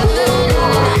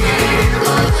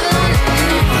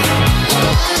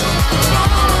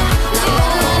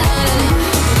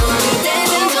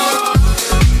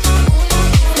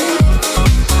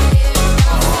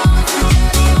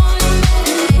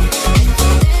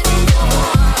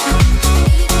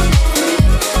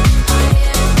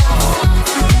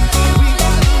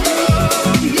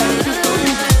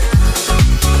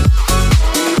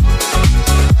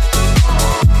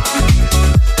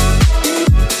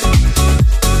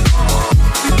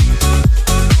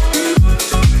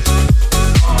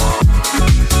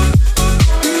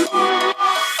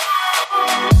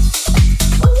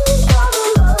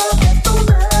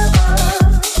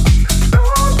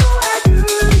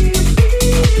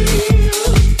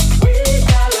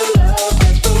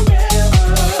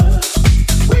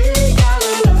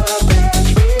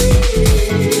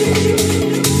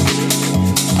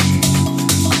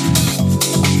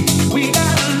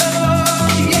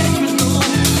la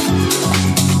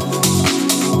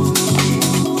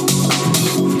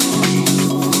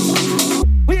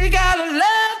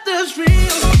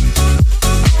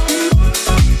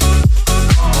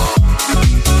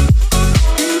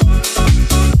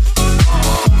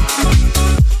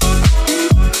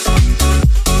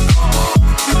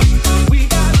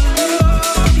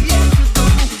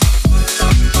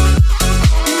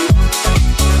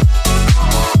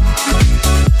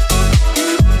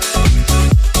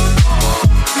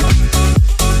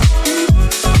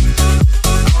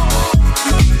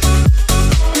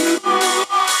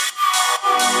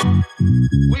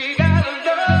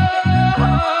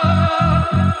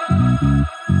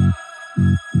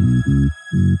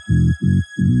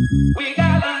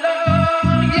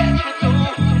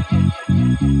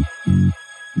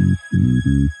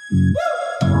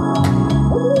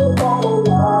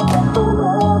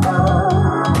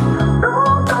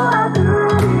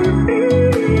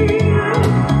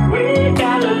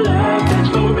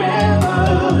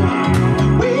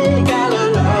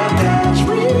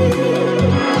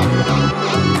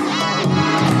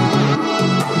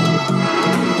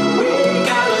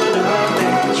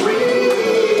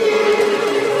la la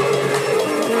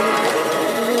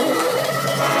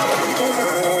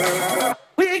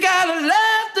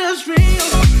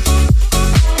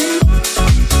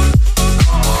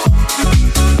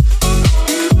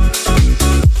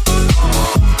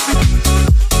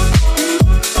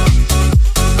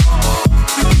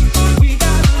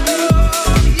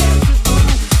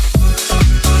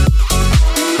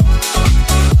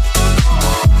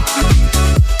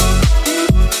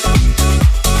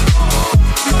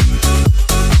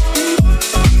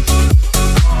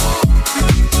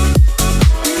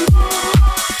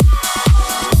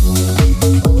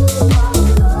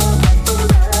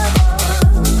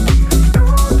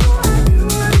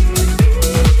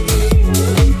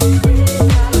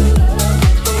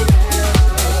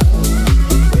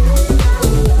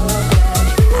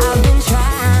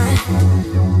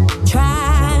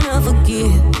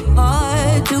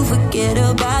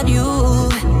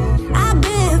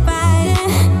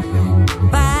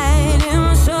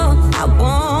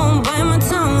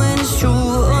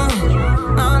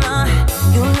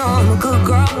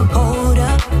girl, hold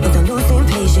up, but I'm losing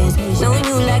patience. Knowing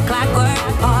you like clockwork,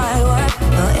 hard work,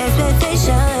 no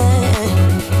expectation.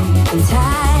 I'm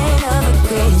tired of a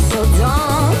grace, so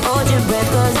don't hold your breath,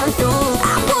 cause I'm through. I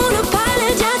won't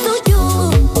apologize to you.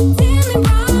 Did me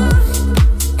wrong,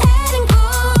 letting go.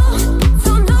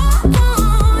 So no, I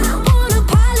won't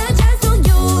apologize to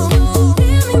you.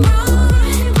 Did me wrong,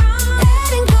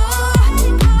 letting go.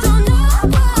 So no,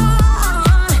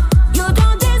 you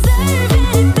don't deserve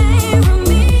anything from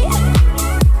me.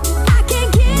 I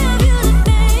can't give you the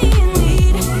thing you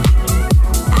need.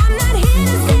 I'm not here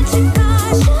to set your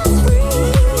conscience free.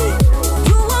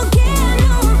 You won't get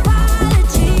no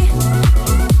apology.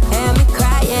 And me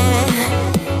crying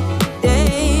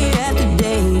day after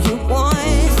day. You want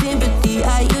sympathy?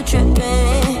 Are you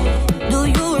tripping? Do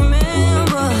you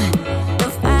remember the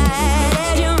fight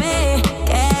that you made?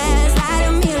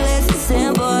 Gaslighting me less than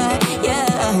simple.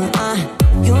 Yeah,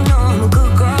 you know I'm a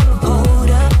good girl. Hold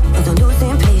up, but I'm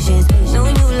losing patience.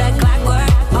 Knowing you like clockwork,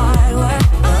 hard work,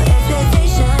 no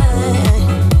expectation.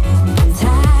 I'm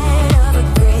tired of a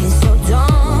grace, so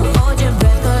don't hold your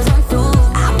breath, cause I'm through.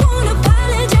 I won't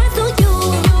apologize to you.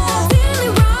 Feel me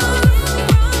wrong,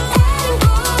 letting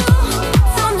go.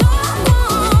 So no, I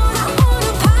won't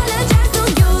apologize to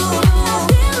you.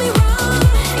 Feel me wrong,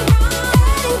 letting go.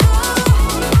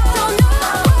 So no,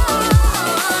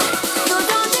 you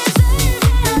don't deserve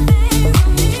anything from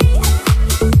me. I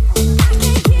can't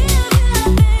give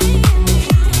you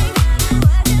the thing you need. I'm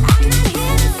not here to set your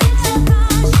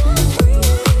conscience free. You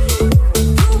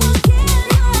won't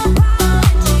get no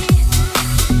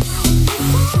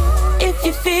apology. If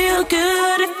you feel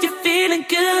good, if you're feeling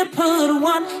good, put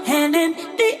one hand in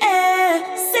the air,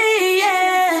 say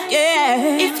yeah,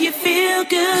 yeah. If you feel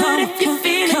good, if you're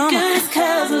feeling good, it's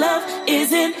 'cause love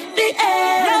is in the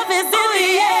air. Love is in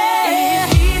the air.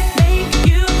 Make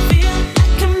you feel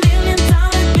like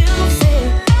 $1,000,000 bill. Say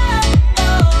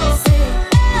oh, say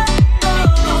oh.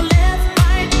 Go left,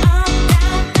 right, up,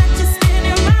 down, got you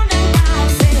spinning round and round.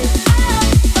 Say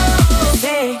oh,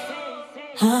 say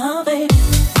oh, baby.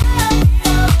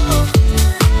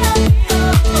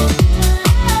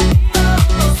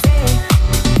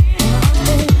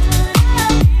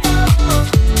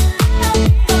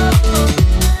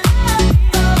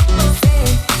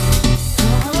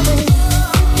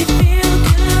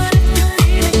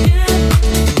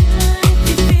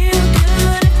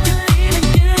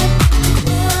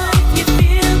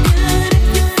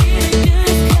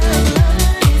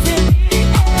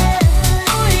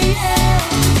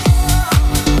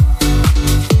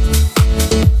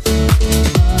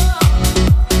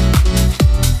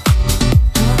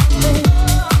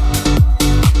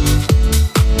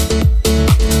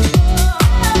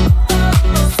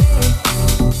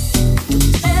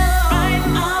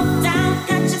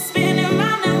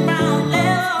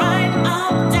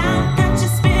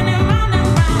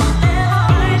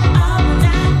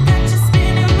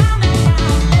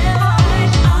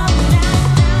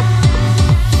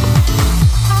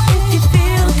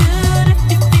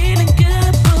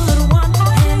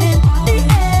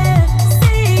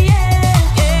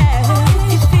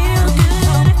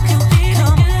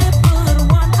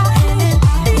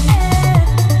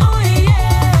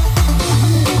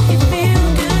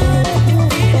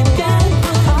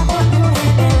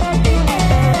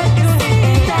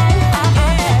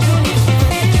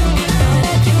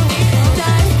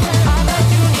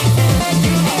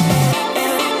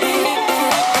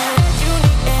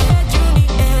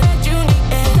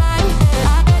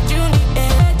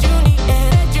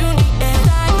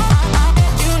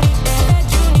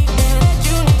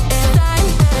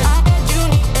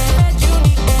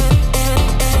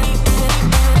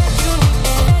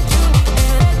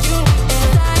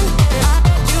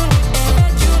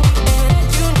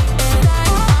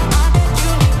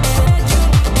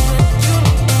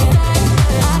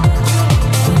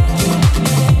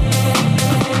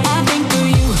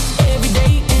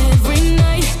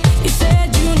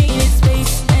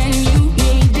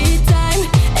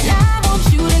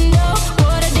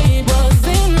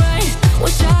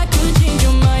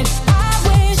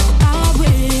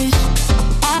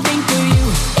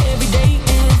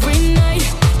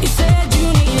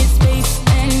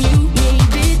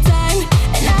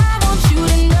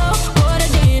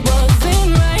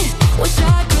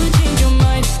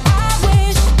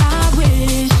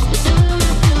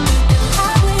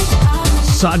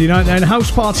 Saturday night then, House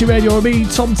Party Radio with me,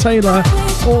 Tom Taylor,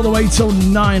 all the way till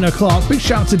 9 o'clock. Big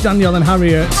shout to Danielle and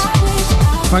Harriet.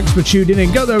 Thanks for tuning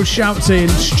in. Get those shouts in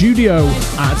studio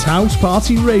at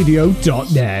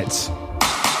housepartyradio.net.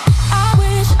 I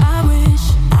wish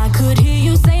I could hear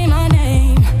you say my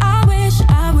name. I wish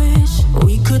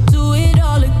we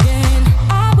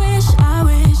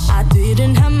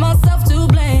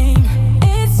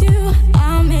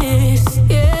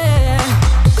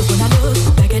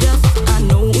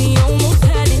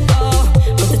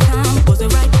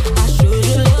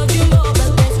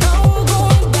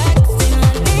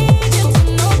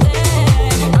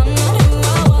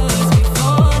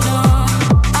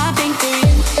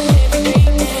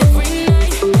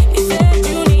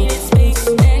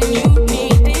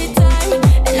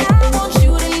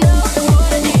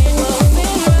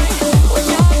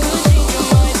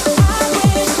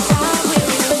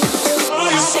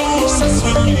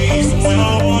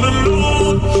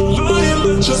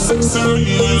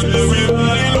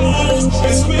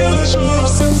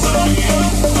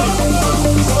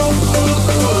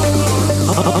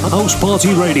House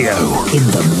Party Radio In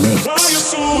the mix.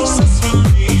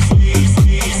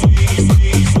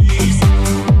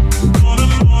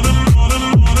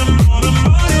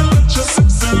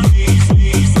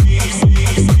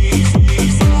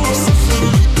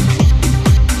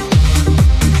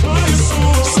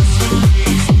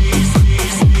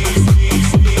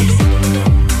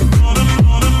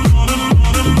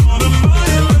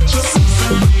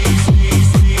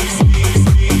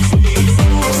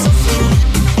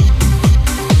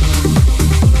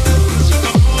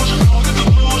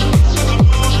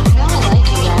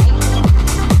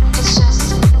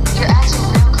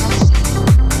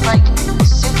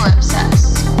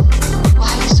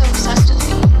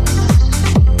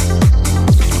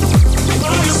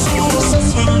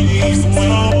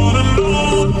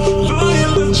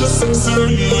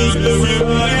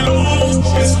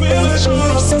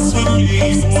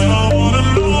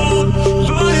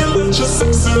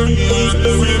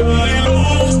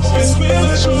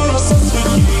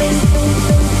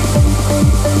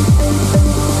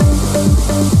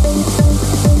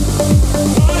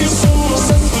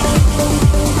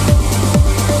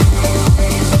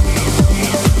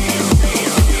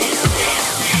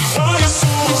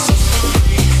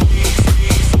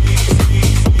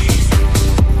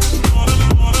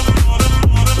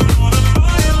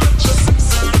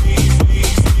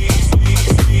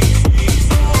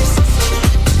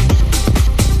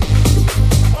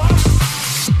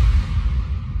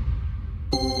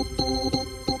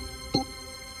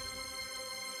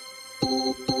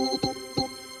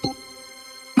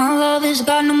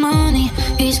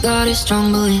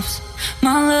 Strong beliefs.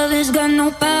 My love has got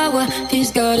no power,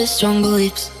 he's got his strong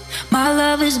beliefs. My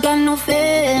love has got no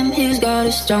fame, he's got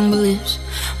his strong beliefs.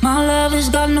 My love has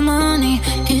got no money,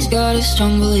 he's got his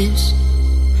strong beliefs.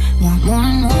 Want more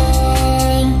and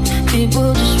more,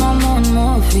 people just want more and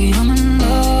more freedom and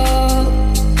love.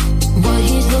 What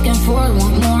he's looking for,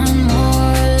 want more and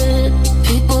more.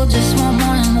 People just want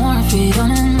more and more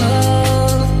freedom and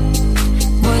love.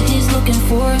 What he's looking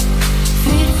for,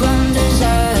 freed from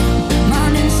desire.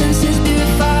 Mind and senses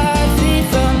purified, freed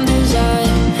from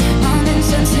desire. Mind and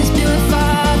senses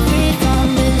purified, freed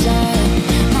from desire.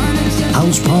 Mind and senses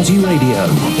House Party Radio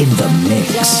in the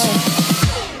mix.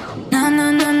 Na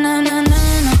na na na na na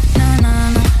na na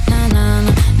na na na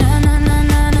na.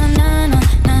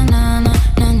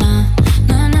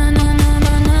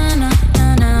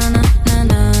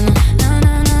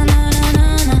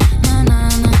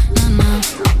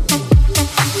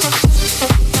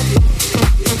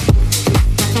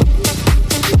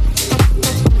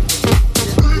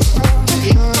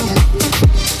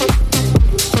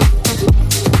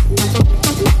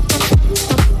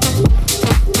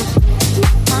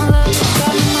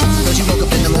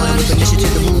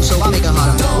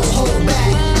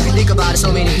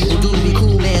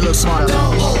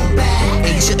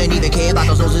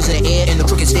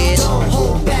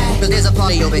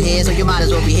 party over here, so you might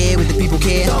as well be here with the people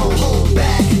care. Don't hold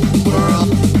back,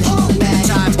 world. Hold back.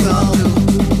 Time's come to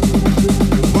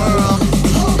world.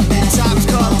 Hold back. Time's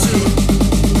come to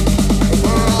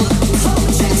world. Hold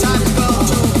back. Time's come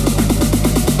to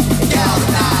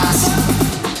galvanize.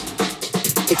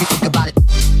 If you think about it.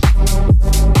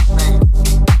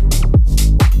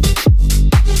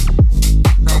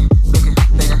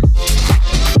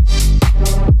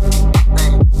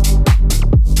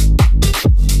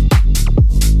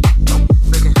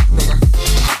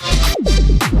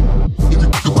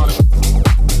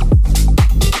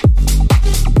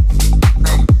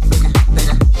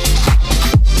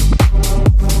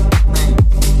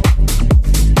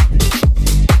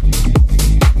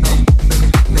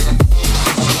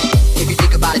 If you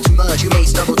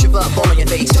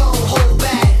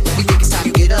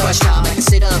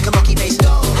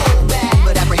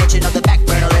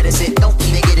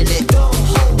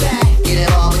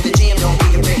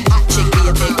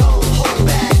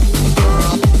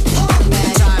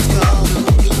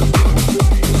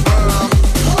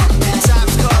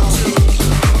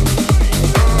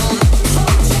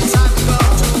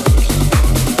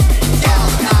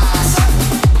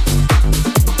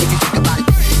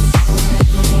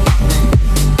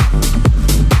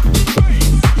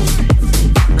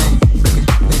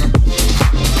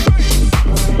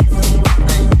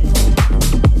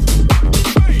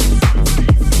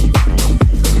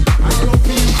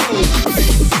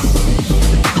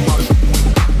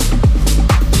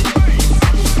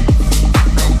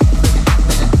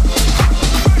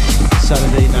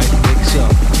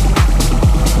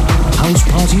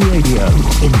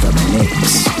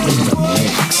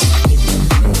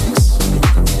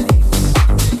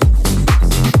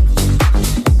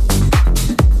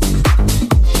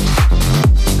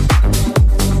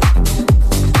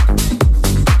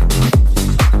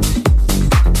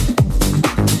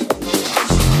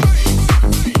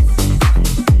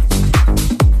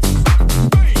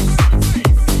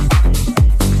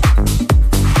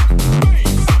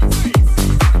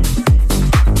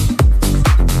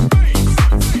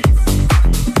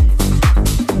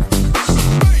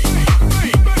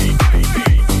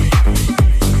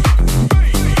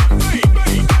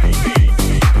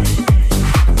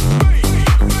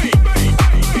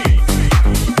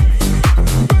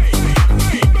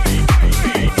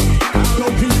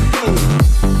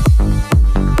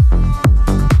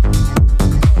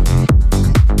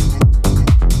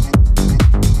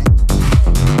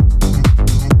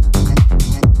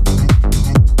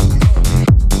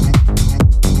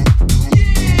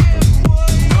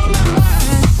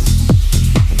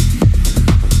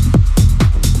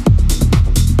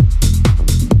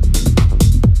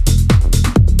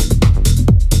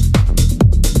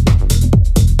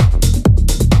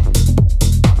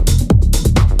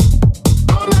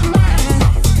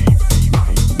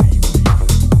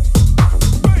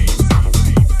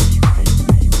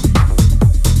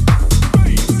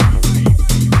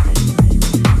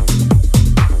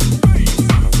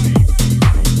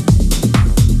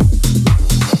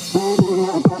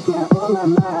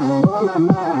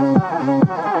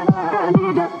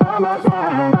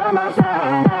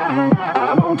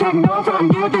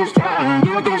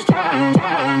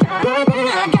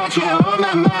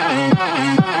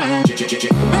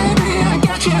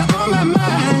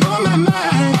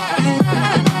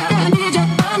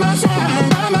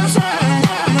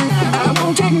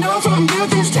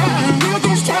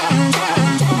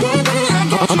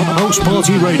House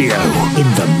Party Radio In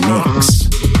the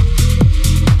mix.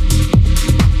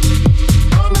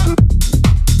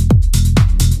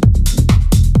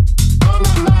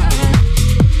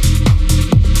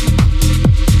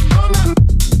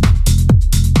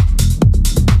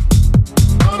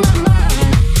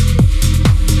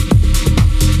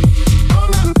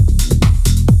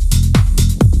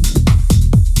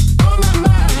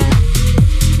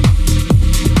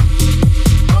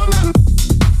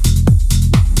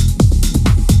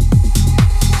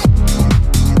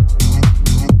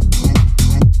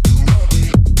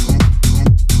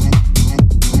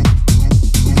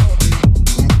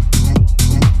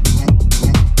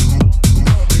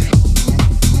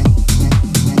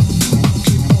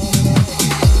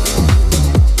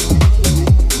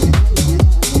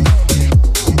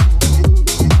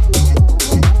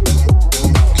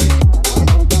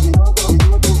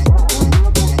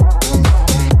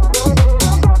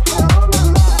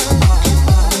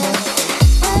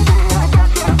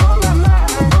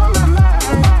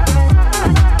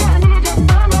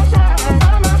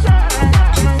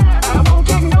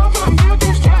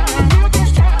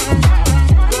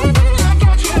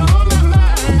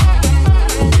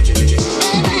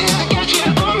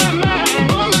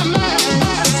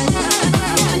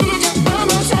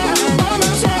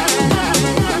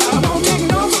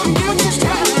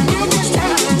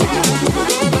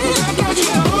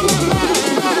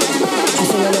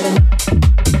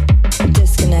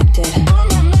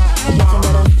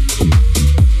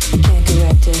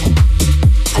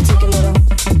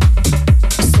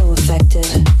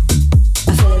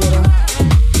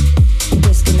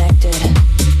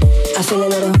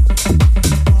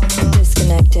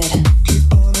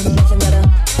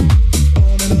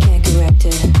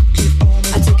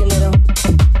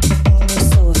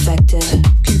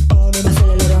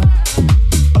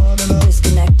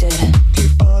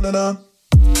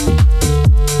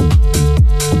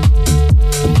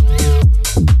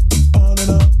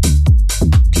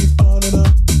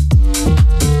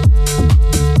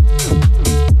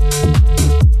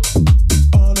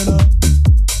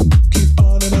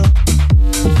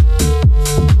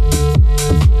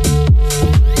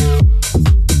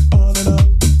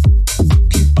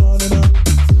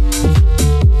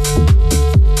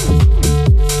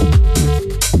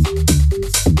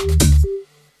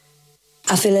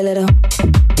 feel a little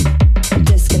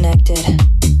disconnected.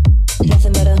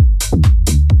 Nothing better,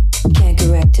 can't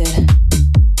correct it.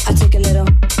 I take a little,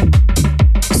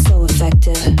 so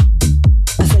effective.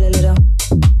 I feel a little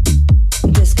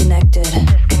disconnected.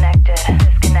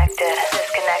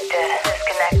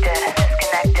 Disconnected,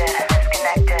 disconnected,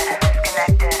 disconnected, disconnected, disconnected,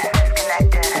 disconnected,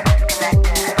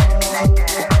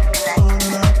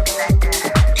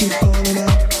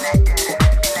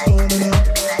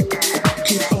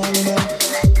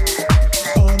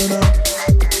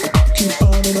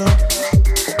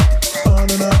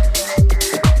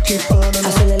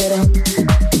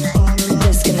 disconnected, disconnected,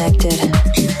 disconnected.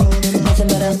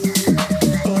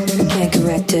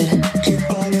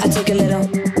 I take a little,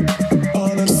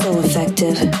 so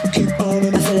effective.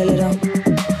 I feel a little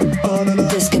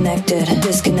disconnected,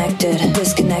 disconnected,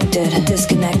 disconnected,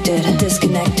 disconnected,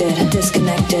 disconnected,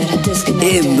 disconnected,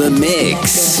 disconnected. In the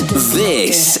mix,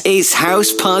 this is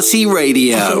House Party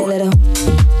Radio.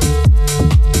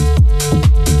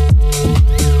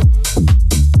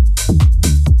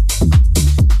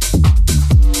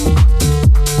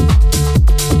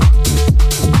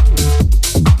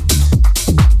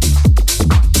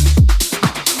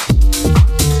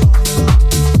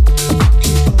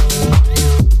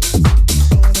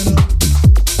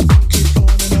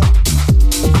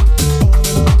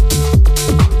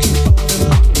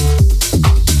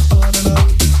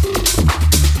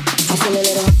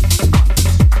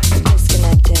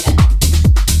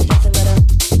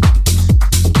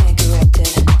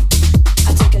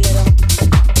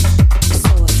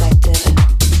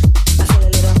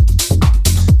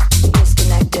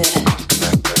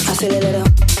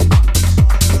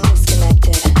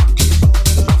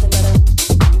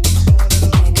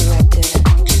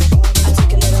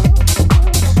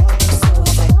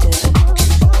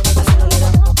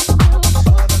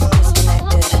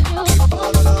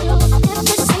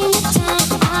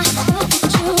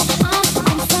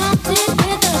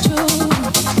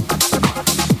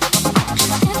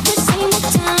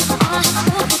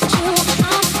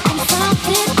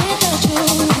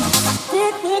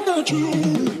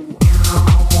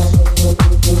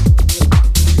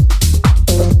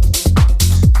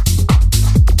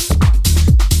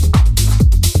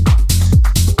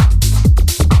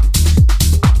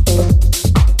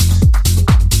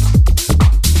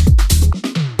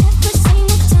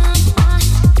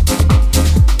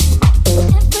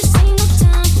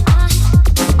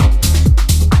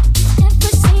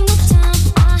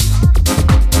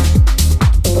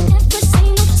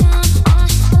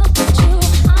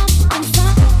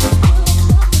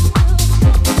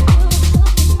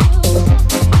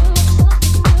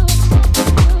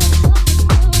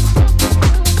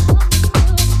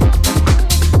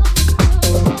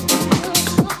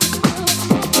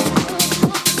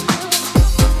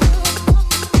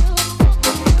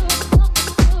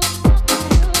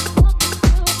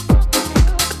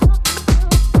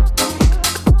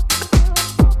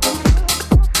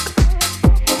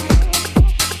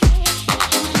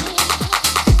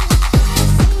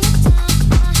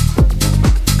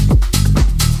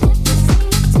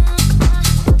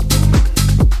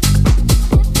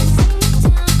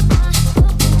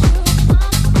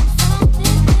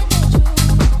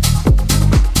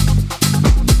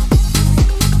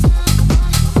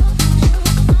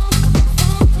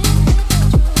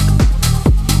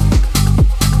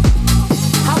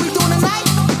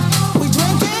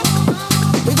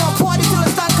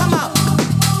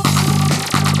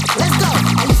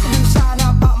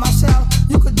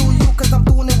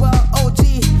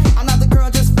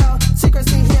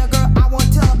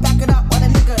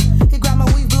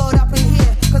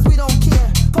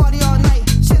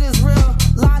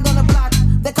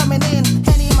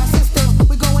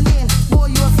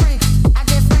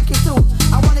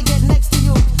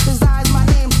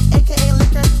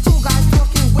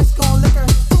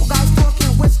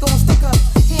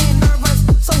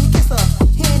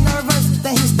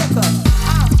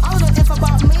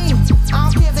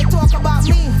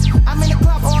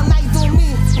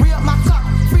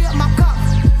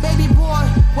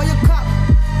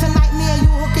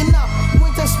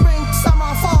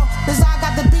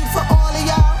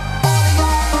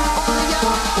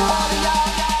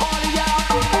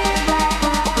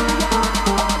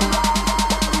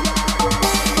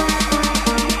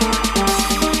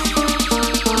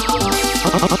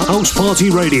 House Party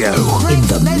Radio. In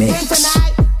the mix.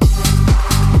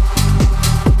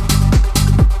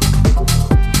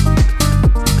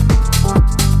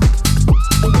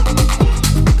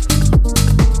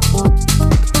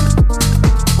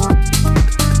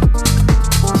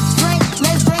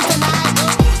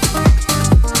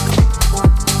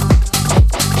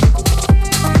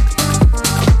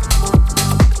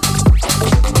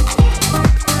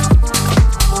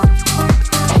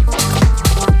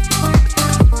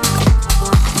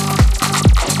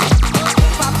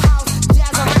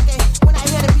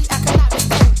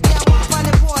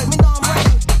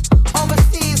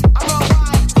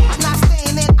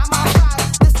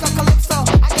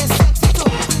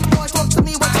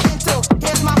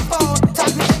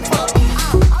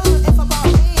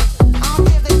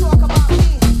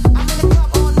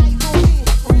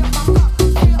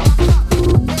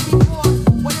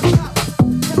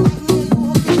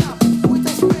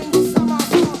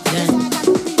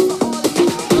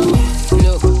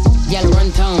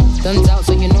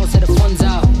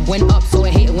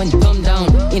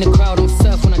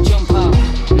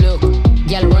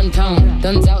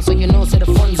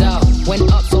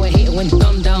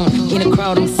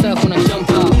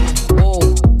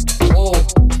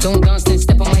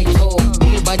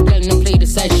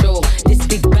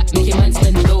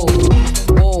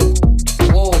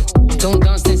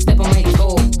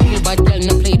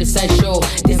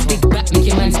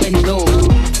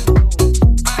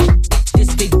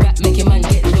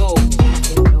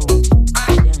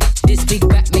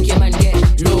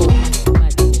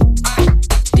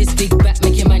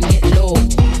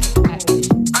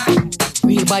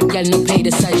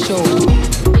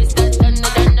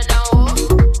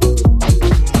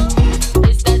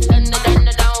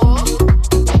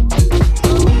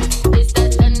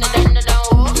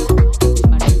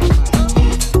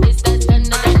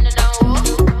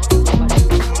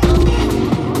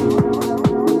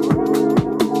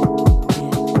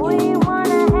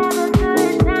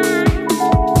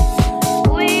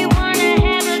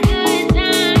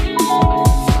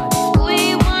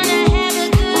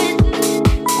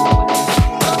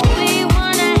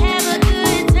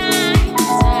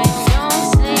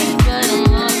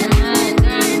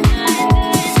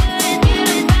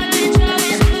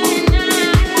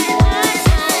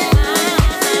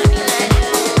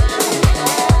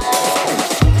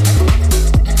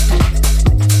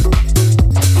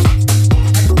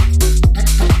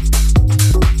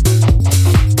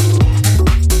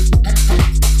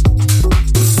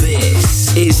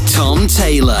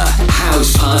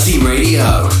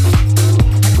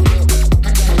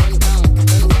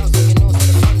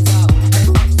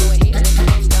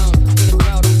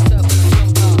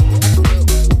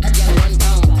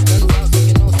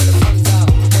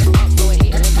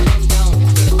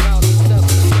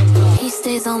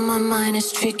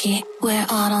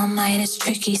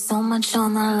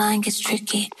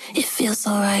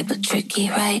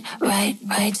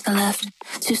 Right to the left,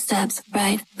 2 steps,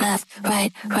 right, left,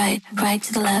 right, right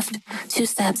to the left, 2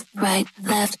 steps, right,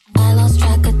 left. I lost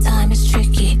track of time, it's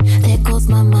tricky. There goes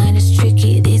my mind, it's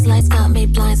tricky. These lights got me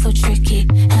blind, so tricky.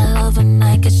 Hell of a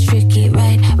night gets tricky.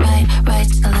 Right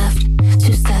to the left,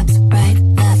 2 steps, right,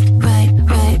 left,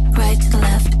 right to the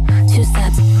left, 2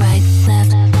 steps, right,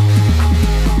 left.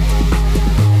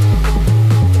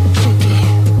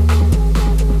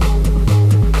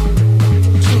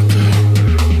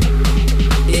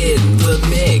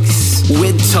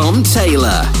 With Tom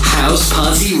Taylor, House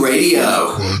Party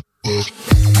Radio. Stay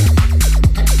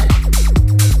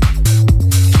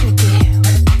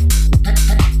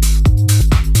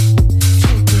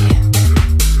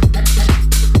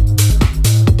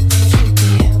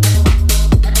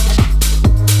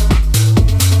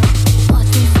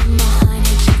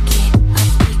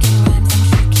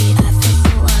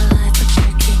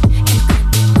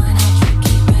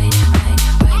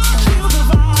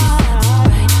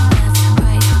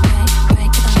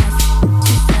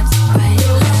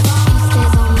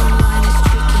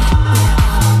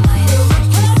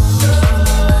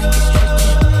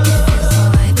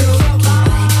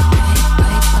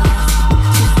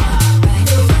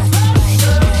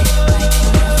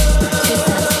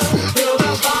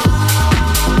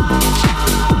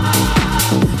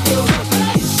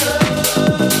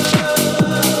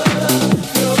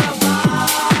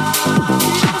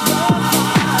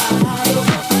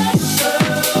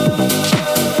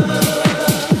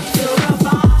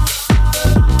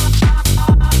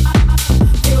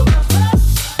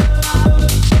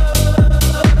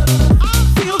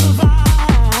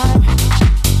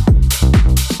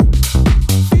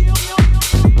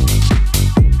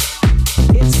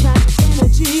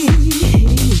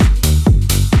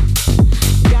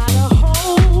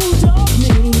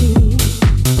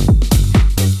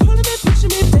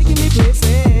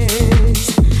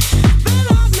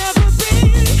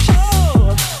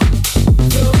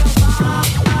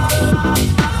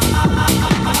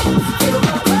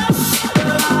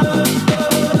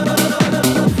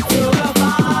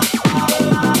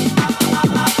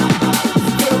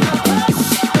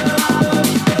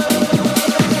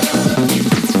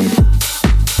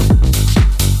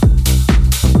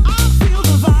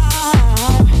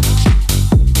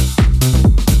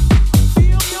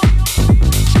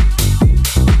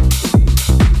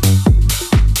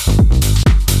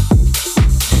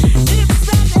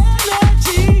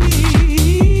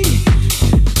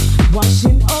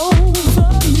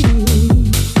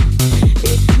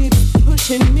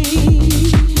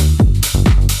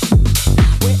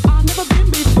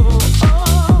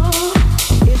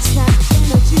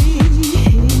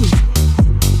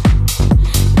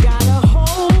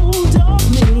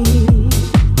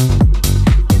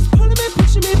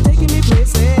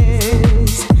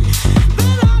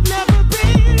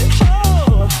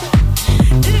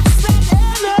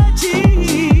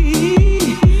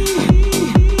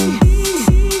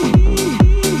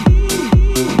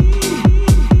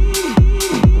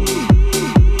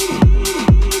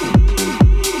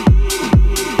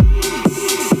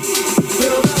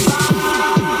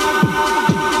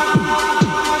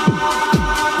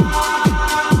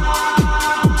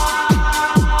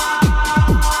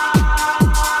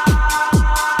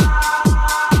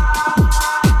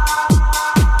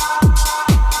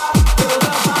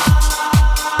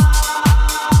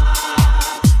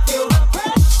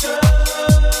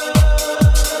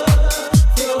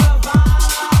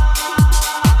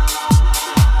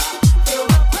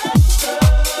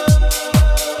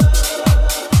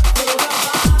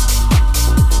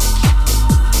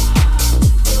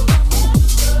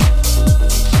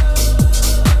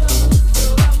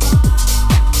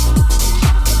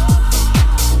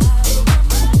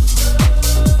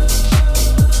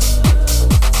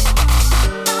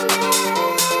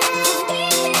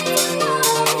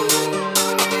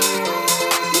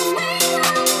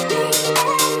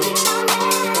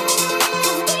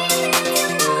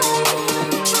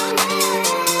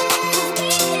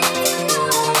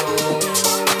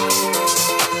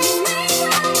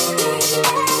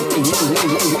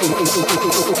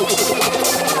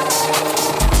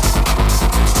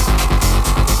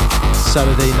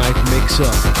Saturday night mix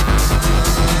up.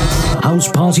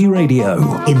 House Party Radio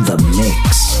in the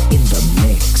mix. In the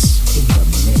mix. In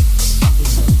the mix.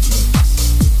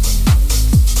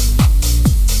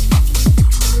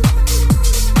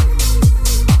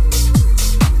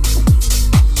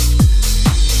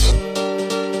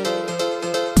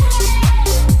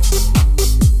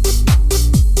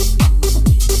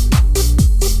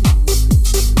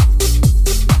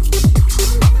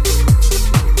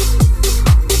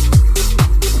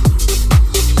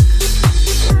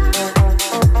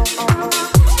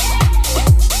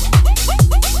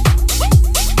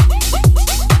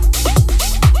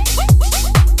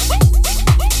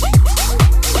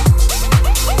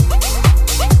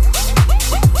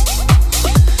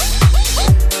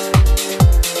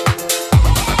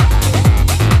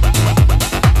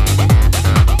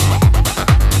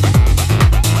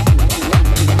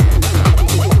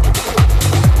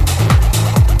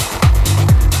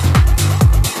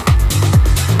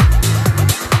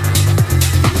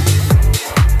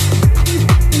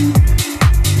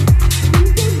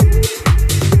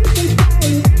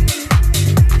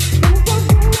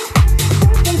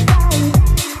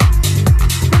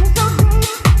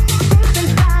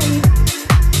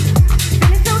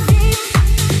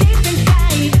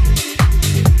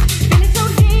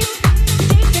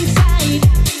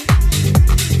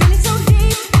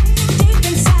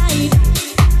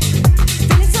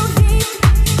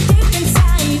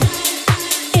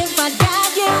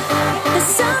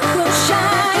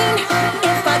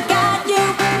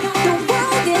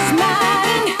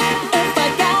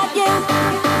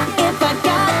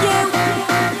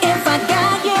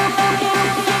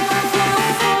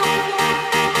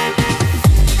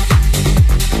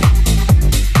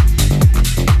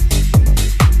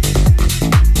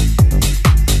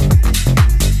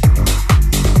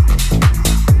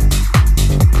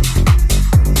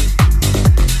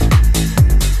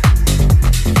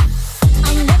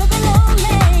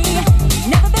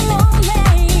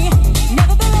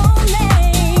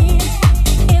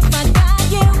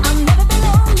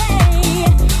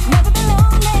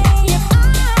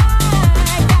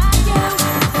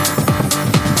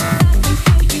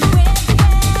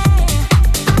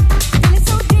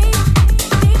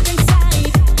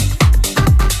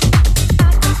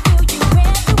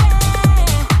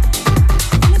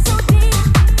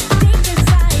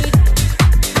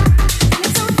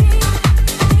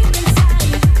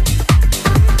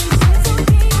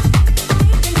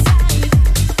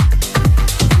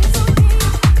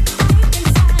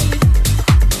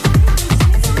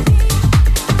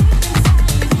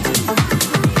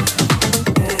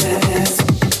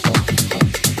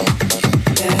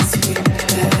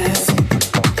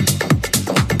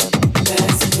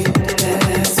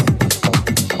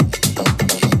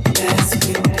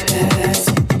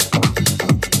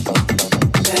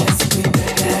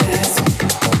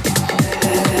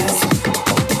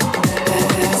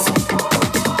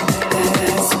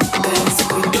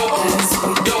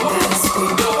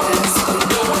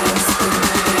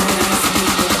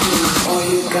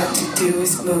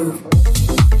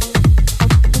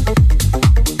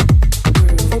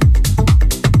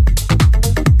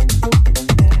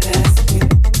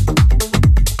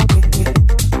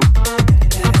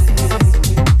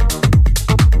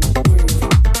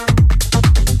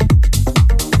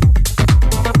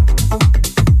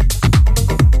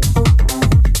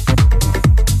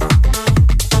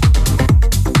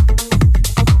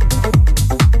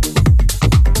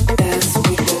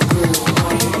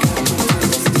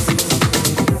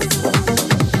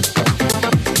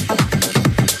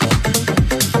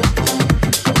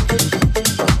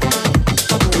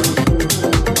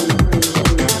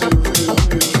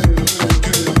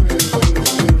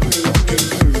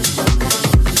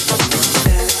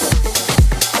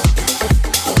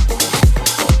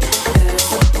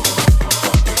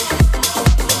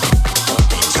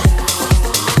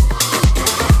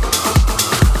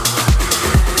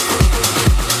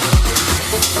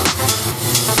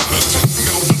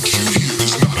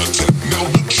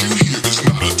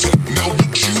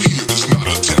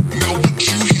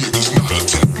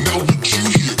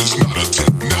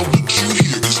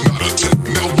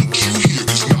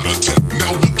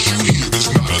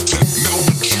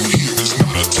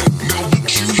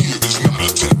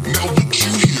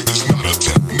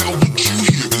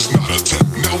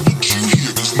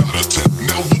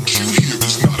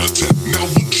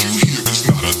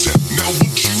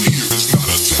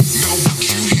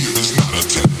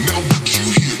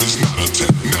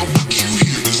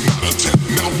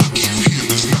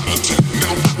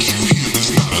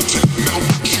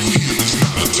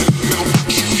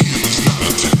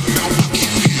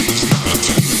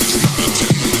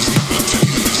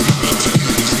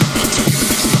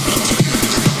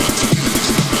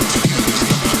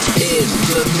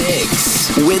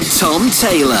 with Tom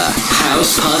Taylor.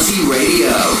 House Party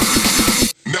Radio.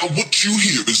 Now what you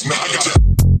hear is not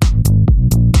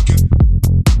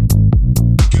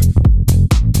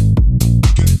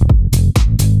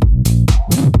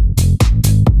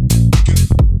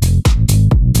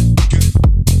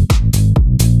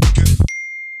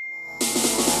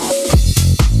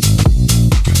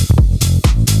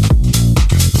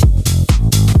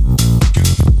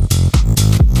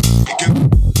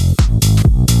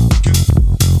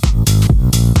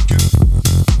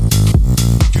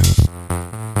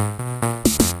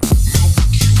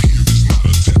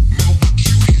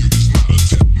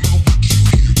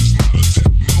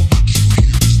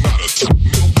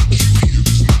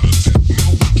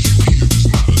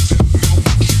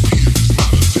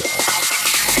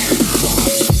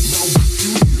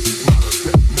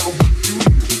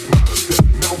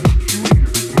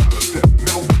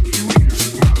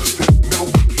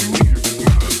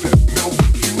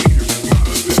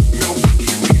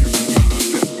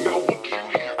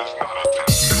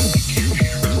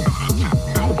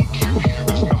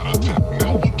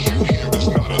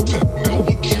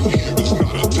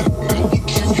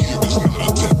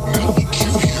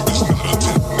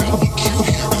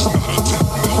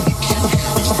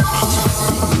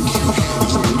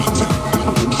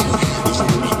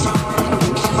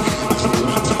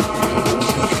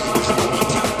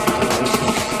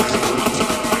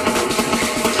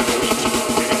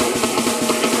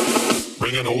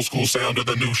sound of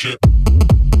the new shit.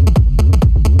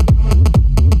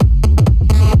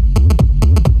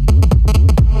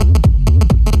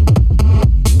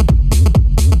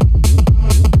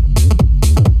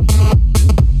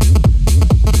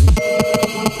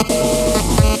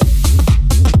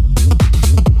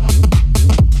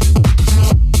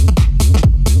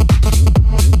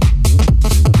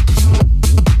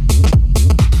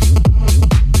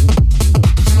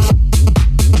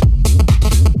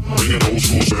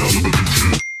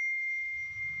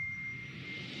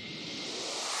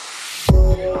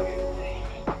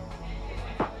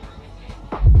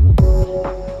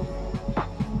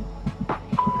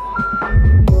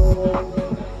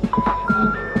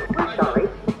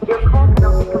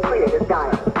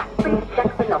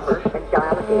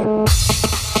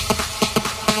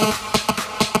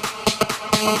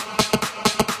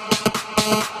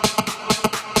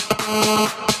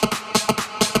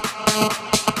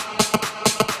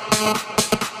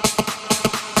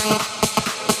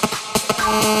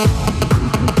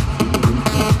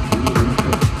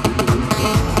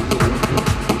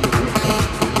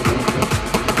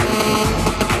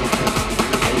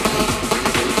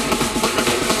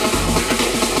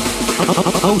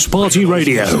 House Party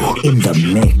Radio in the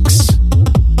mix.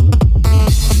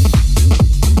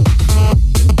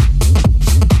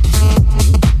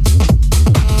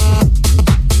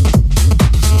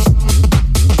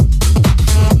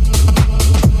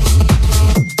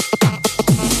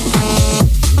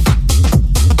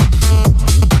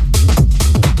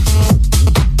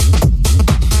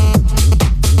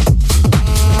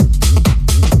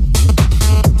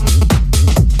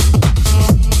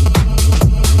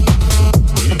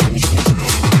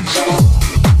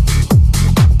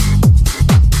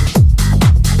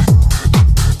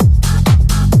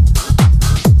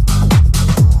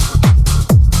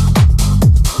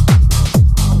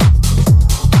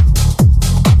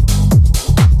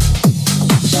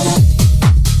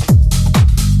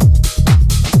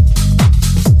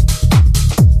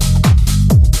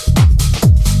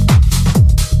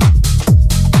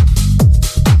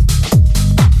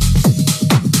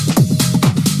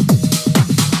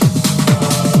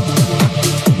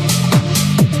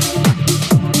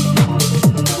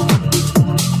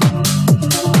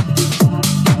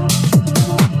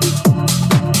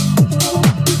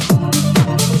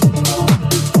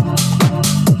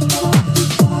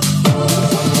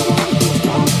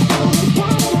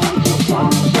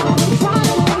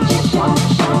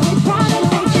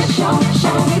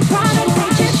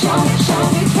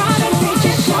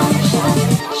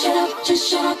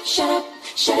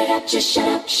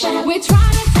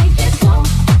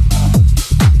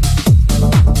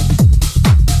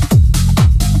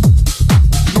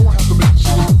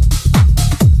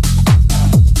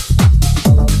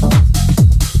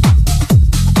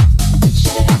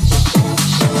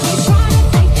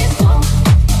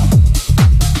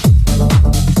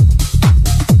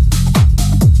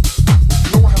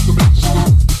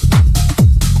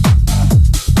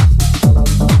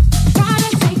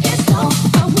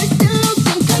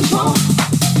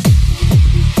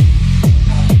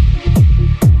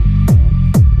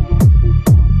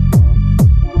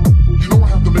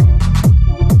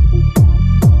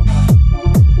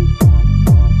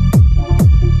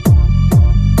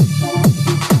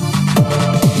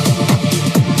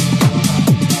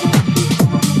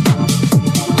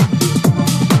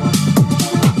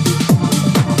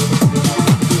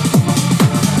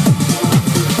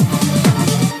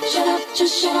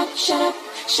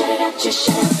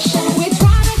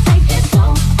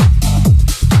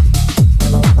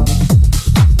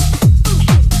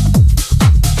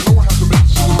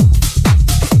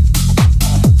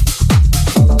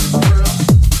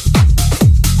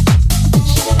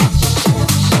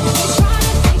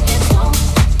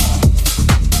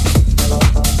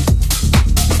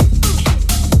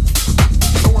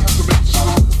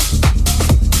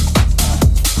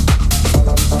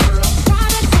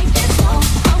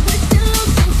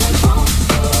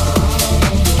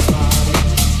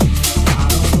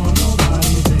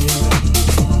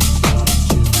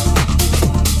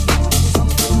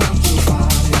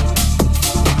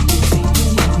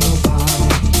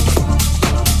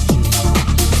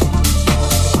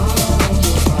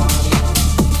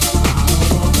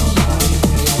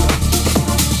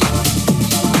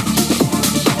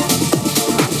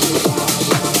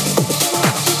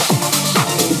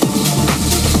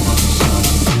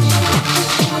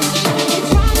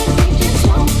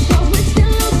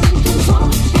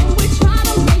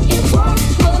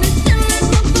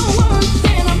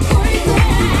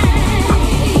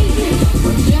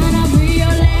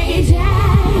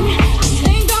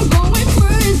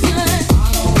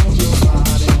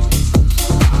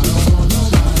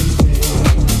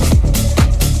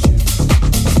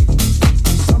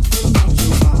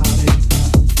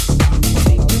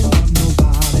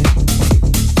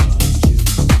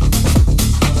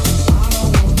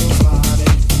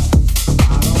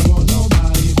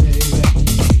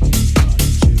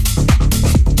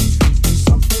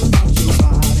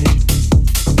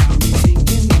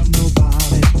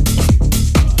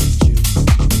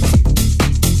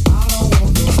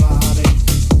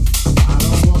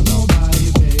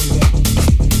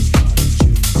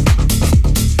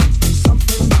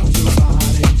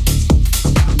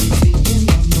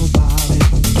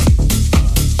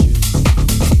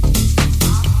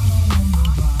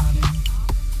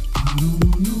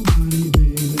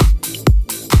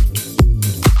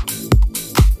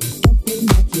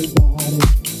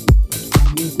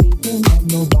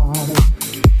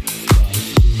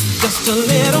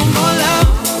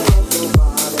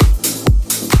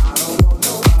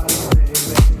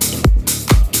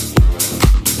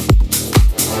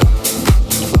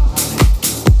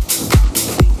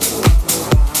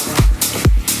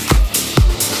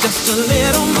 just a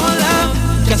little more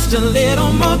love, just a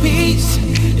little more peace.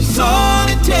 It's all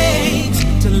it takes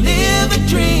to live a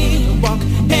dream, walk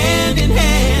hand in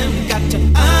hand. Got to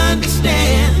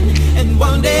understand, and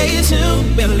one day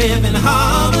soon we'll live in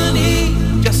harmony.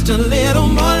 Just a little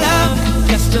more love,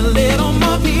 just a little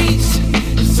more peace.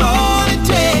 It's all it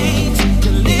takes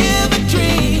to live a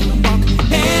dream, walk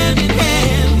hand in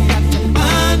hand. Got to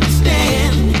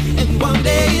understand, and one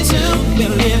day soon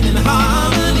we'll live in harmony.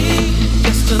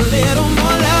 Just a little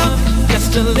more love,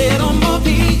 just a little more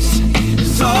peace.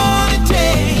 It's all it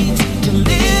takes to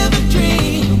live a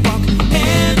dream, walk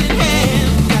hand in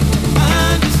hand. Got to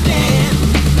understand,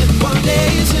 and one day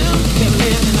soon we'll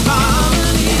live in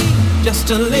harmony. Just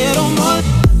a little more.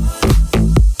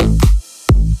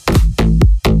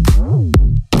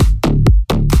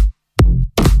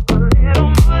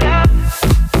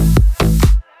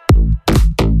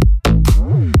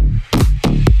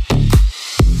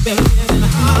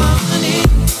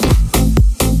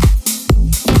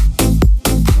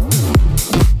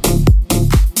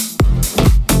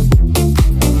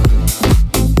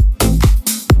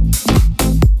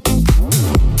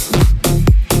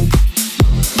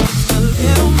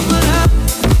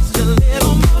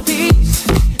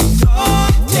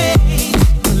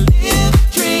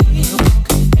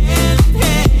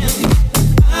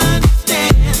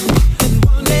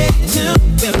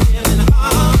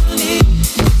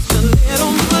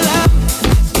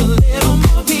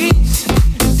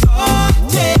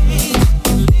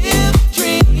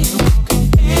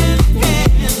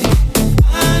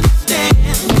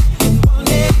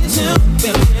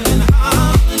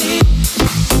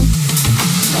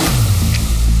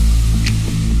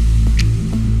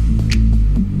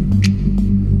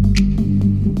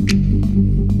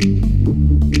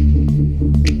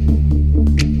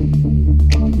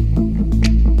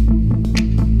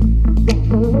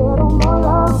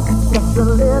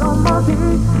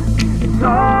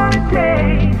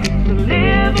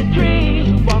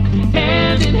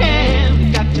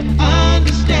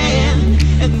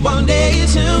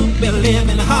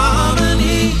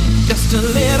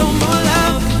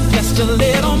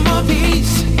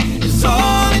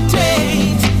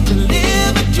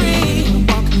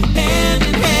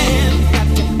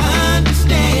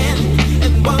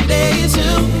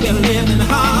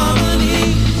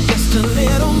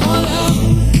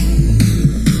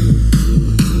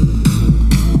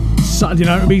 Saturday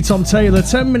night with me, Tom Taylor.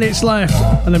 10 minutes left,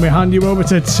 and then we hand you over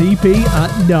to TP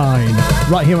at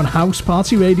 9, right here on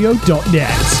housepartyradio.net.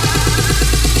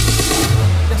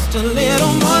 Just a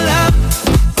little more love.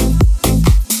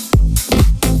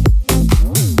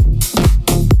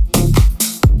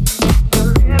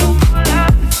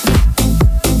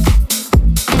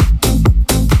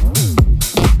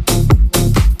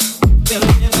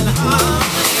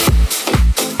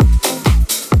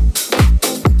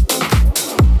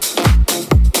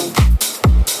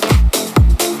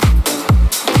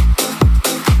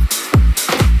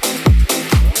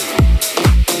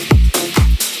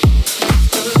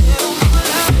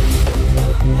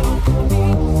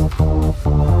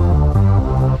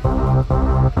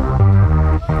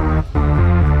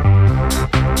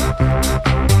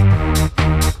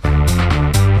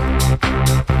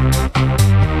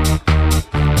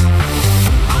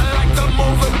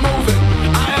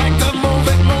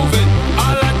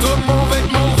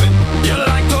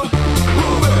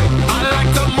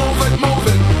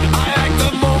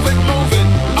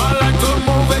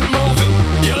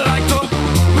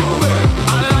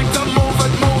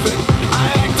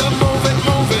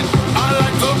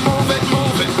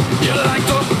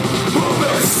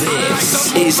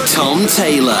 Tom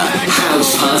Taylor,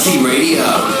 House Party Radio.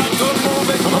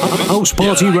 House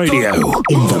Party Radio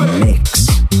in the mix.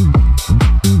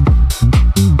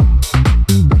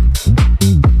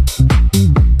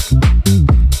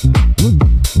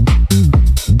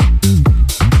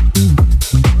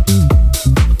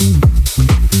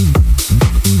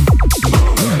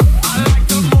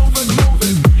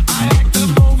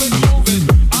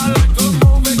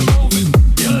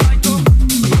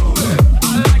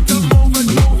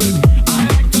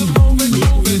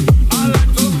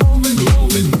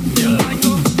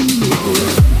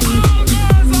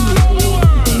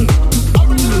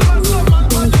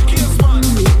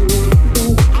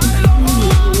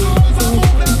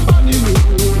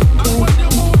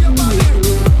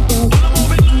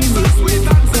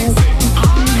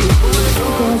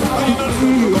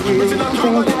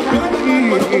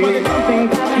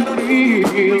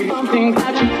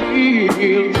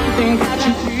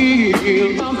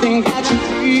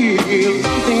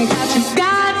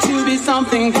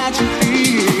 Something that you feel.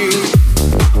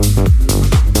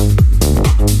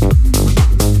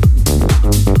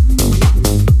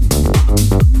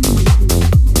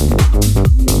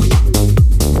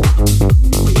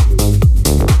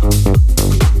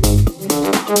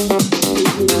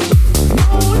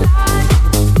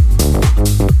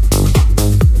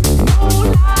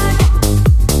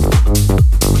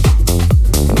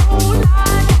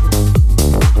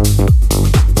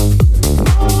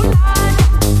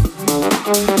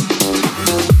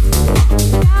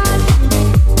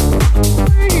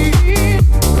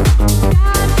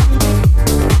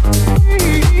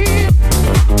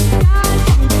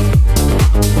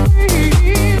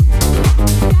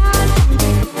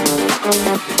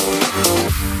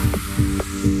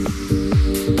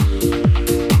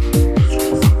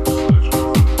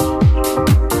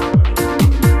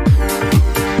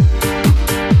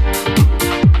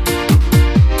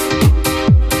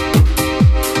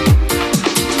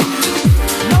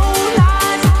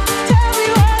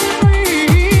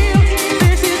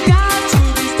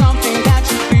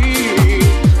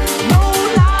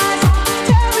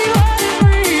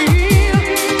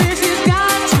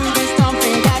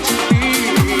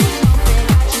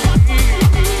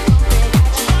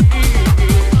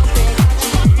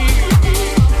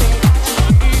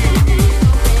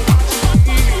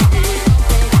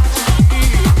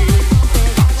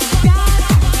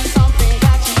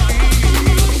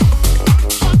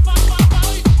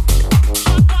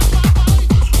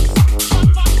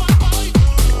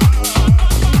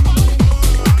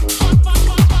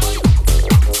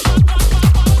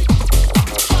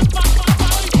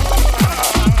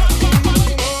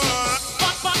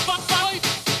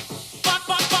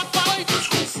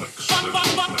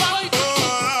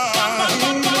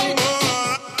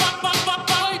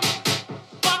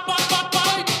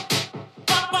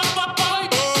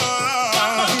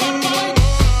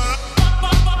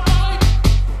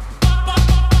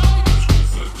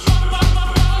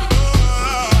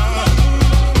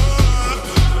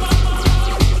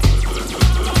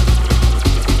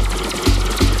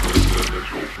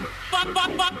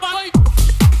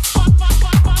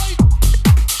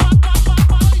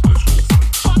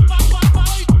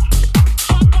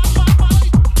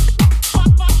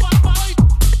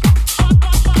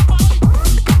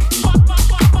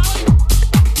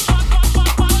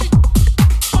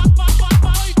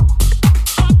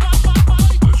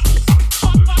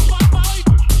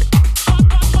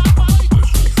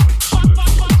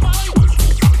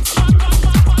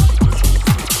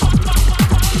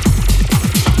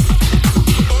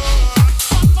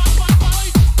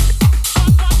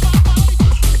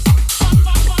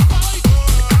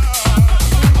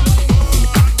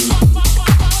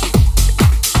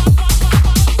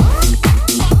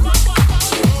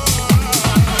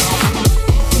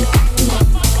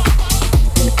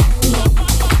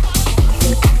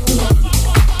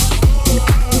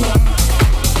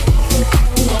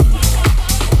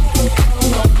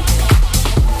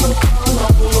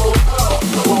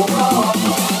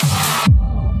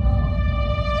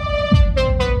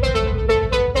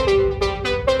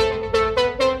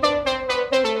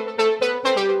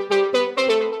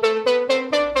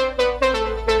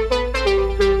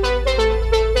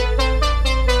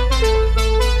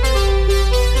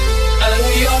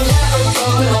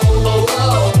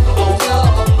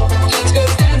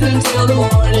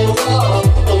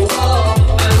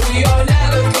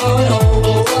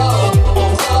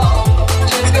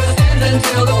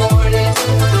 till the morning.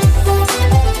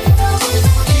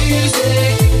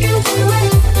 Music,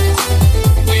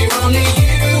 we're only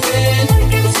human.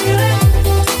 Music,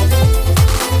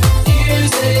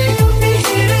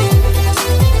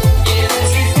 yeah,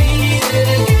 let's repeat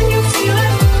it.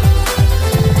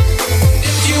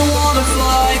 If you wanna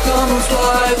fly, come and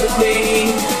fly with me.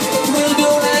 We'll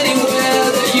go anywhere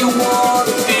that you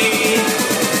wanna be.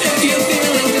 If you're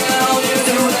feeling down, here's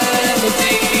a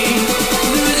remedy.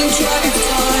 Losing track of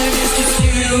time is just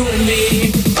you and me.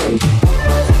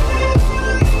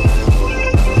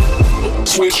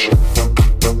 Switch.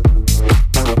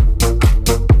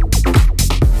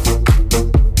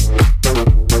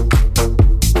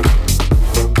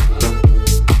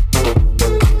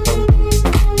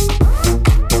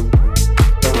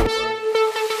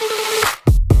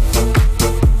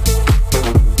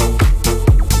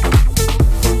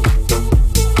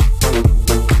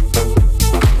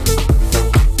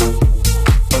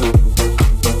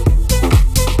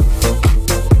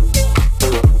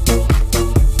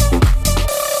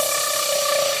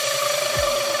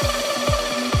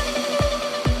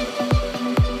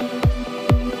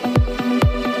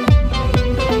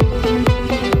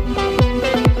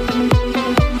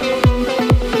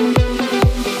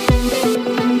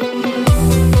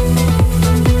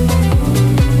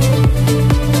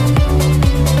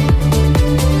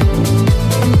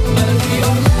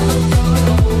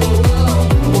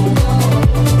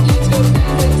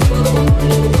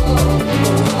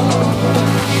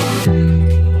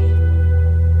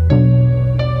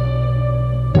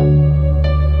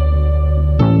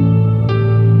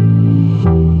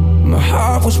 My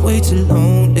heart was way too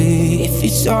lonely. If you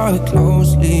saw it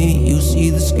closely, you'll see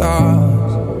the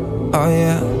scars. Oh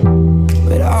yeah.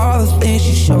 But all the things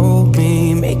you showed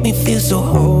me make me feel so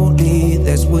holy.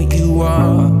 That's what you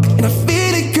are. And I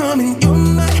feel it coming. You're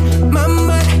my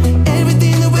mind.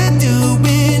 Everything that we're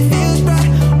doing feels right.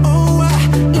 Oh, I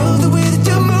love the way that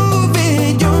you're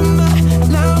moving. You're my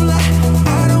love light.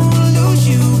 I don't wanna lose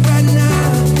you right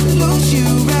now. Lose you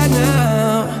right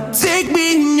now. Take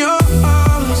me in your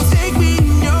arms. Take me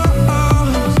in your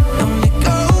arms. Don't let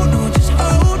go. No, just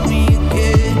hold me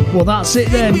again. Well, that's it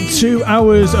then. 2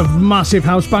 hours of massive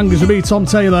house bangers with me, Tom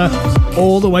Taylor,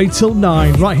 all the way till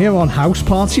 9, right here on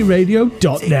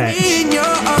housepartyradio.net.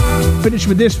 Finish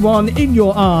with this one, In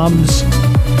Your Arms.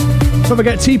 Don't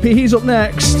forget TP, he's up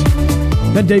next.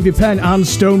 Then David Penn and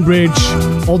Stonebridge.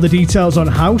 All the details on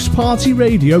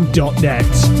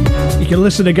housepartyradio.net. You can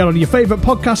listen again on your favourite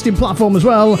podcasting platform as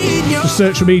well. Just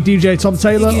search for me, DJ Tom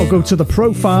Taylor, or go to the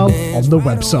profile on the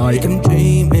website.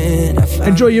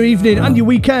 Enjoy your evening and your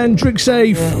weekend. Drink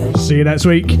safe. See you next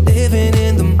week. Living in